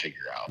nightmare to figure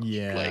out.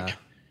 Yeah. Like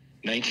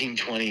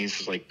 1920s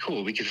is like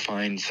cool. We could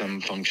find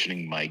some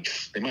functioning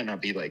mics. They might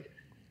not be like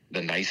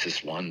the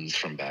nicest ones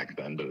from back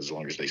then, but as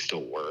long as they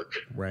still work.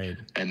 Right.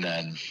 And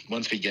then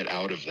once we get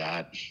out of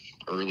that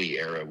early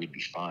era, we'd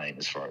be fine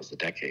as far as the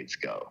decades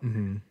go.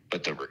 Mm-hmm.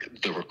 But the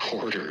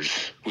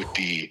recorders would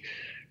be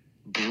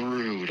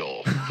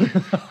brutal.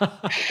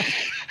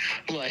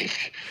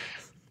 Like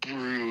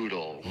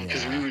brutal,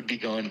 because we would be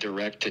going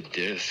direct to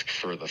disc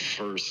for the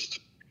first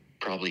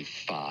probably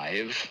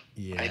five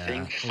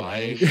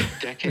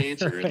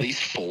decades, or at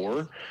least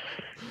 4.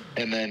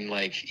 And then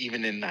like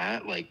even in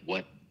that, like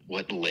what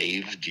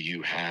lathe do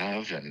you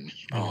have? And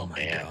Oh my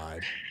man,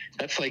 God.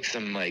 that's like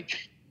some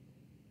like,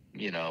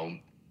 you know,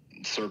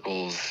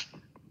 Circle's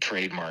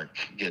trademark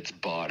gets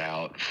bought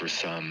out for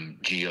some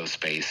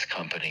geospace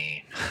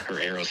company or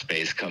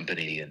aerospace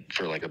company and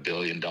for like $1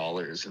 billion,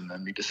 and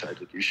then we decide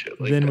to do shit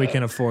like Then that. we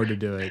can afford to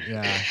do it.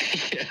 Yeah.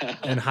 Yeah.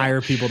 And hire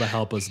people to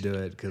help us do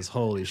it because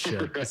holy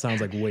shit, it Right.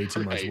 sounds like way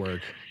too much Right.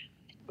 work.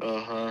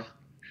 Uh-huh.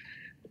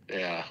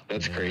 Yeah,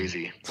 that's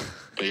crazy.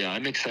 But yeah,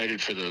 I'm excited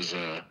for those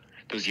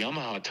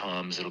Yamaha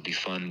toms. It'll be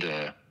fun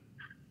to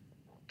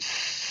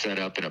set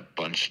up in a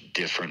bunch of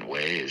different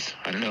ways.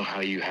 I don't know how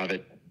you have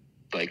it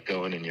like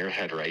going in your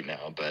head right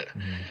now, but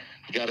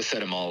you got to set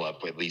them all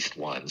up at least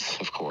once,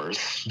 of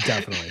course.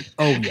 Definitely.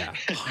 Oh yeah,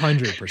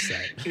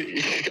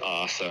 100%.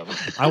 Awesome.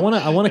 I want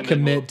to And then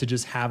commit to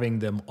just having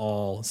them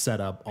all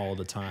set up all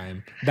the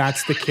time.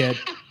 That's the kit.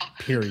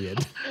 Period.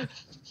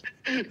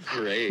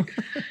 Great.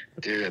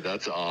 Dude,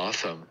 that's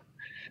awesome.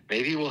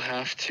 Maybe we'll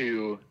have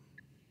to,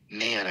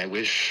 man, I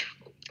wish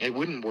it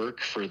wouldn't work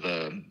for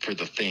the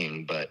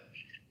thing, but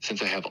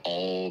since I have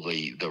all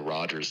the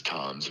Rogers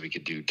toms, we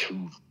could do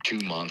two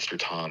monster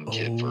tom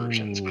kit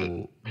versions. But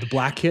Ooh, the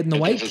black kit and the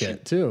but white that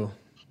kit too.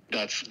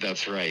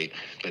 that's right.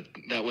 But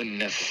that wouldn't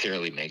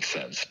necessarily make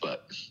sense.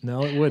 But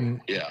No, it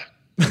wouldn't. yeah,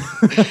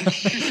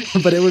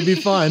 But it would be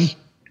fun.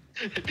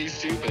 it'd be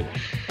stupid.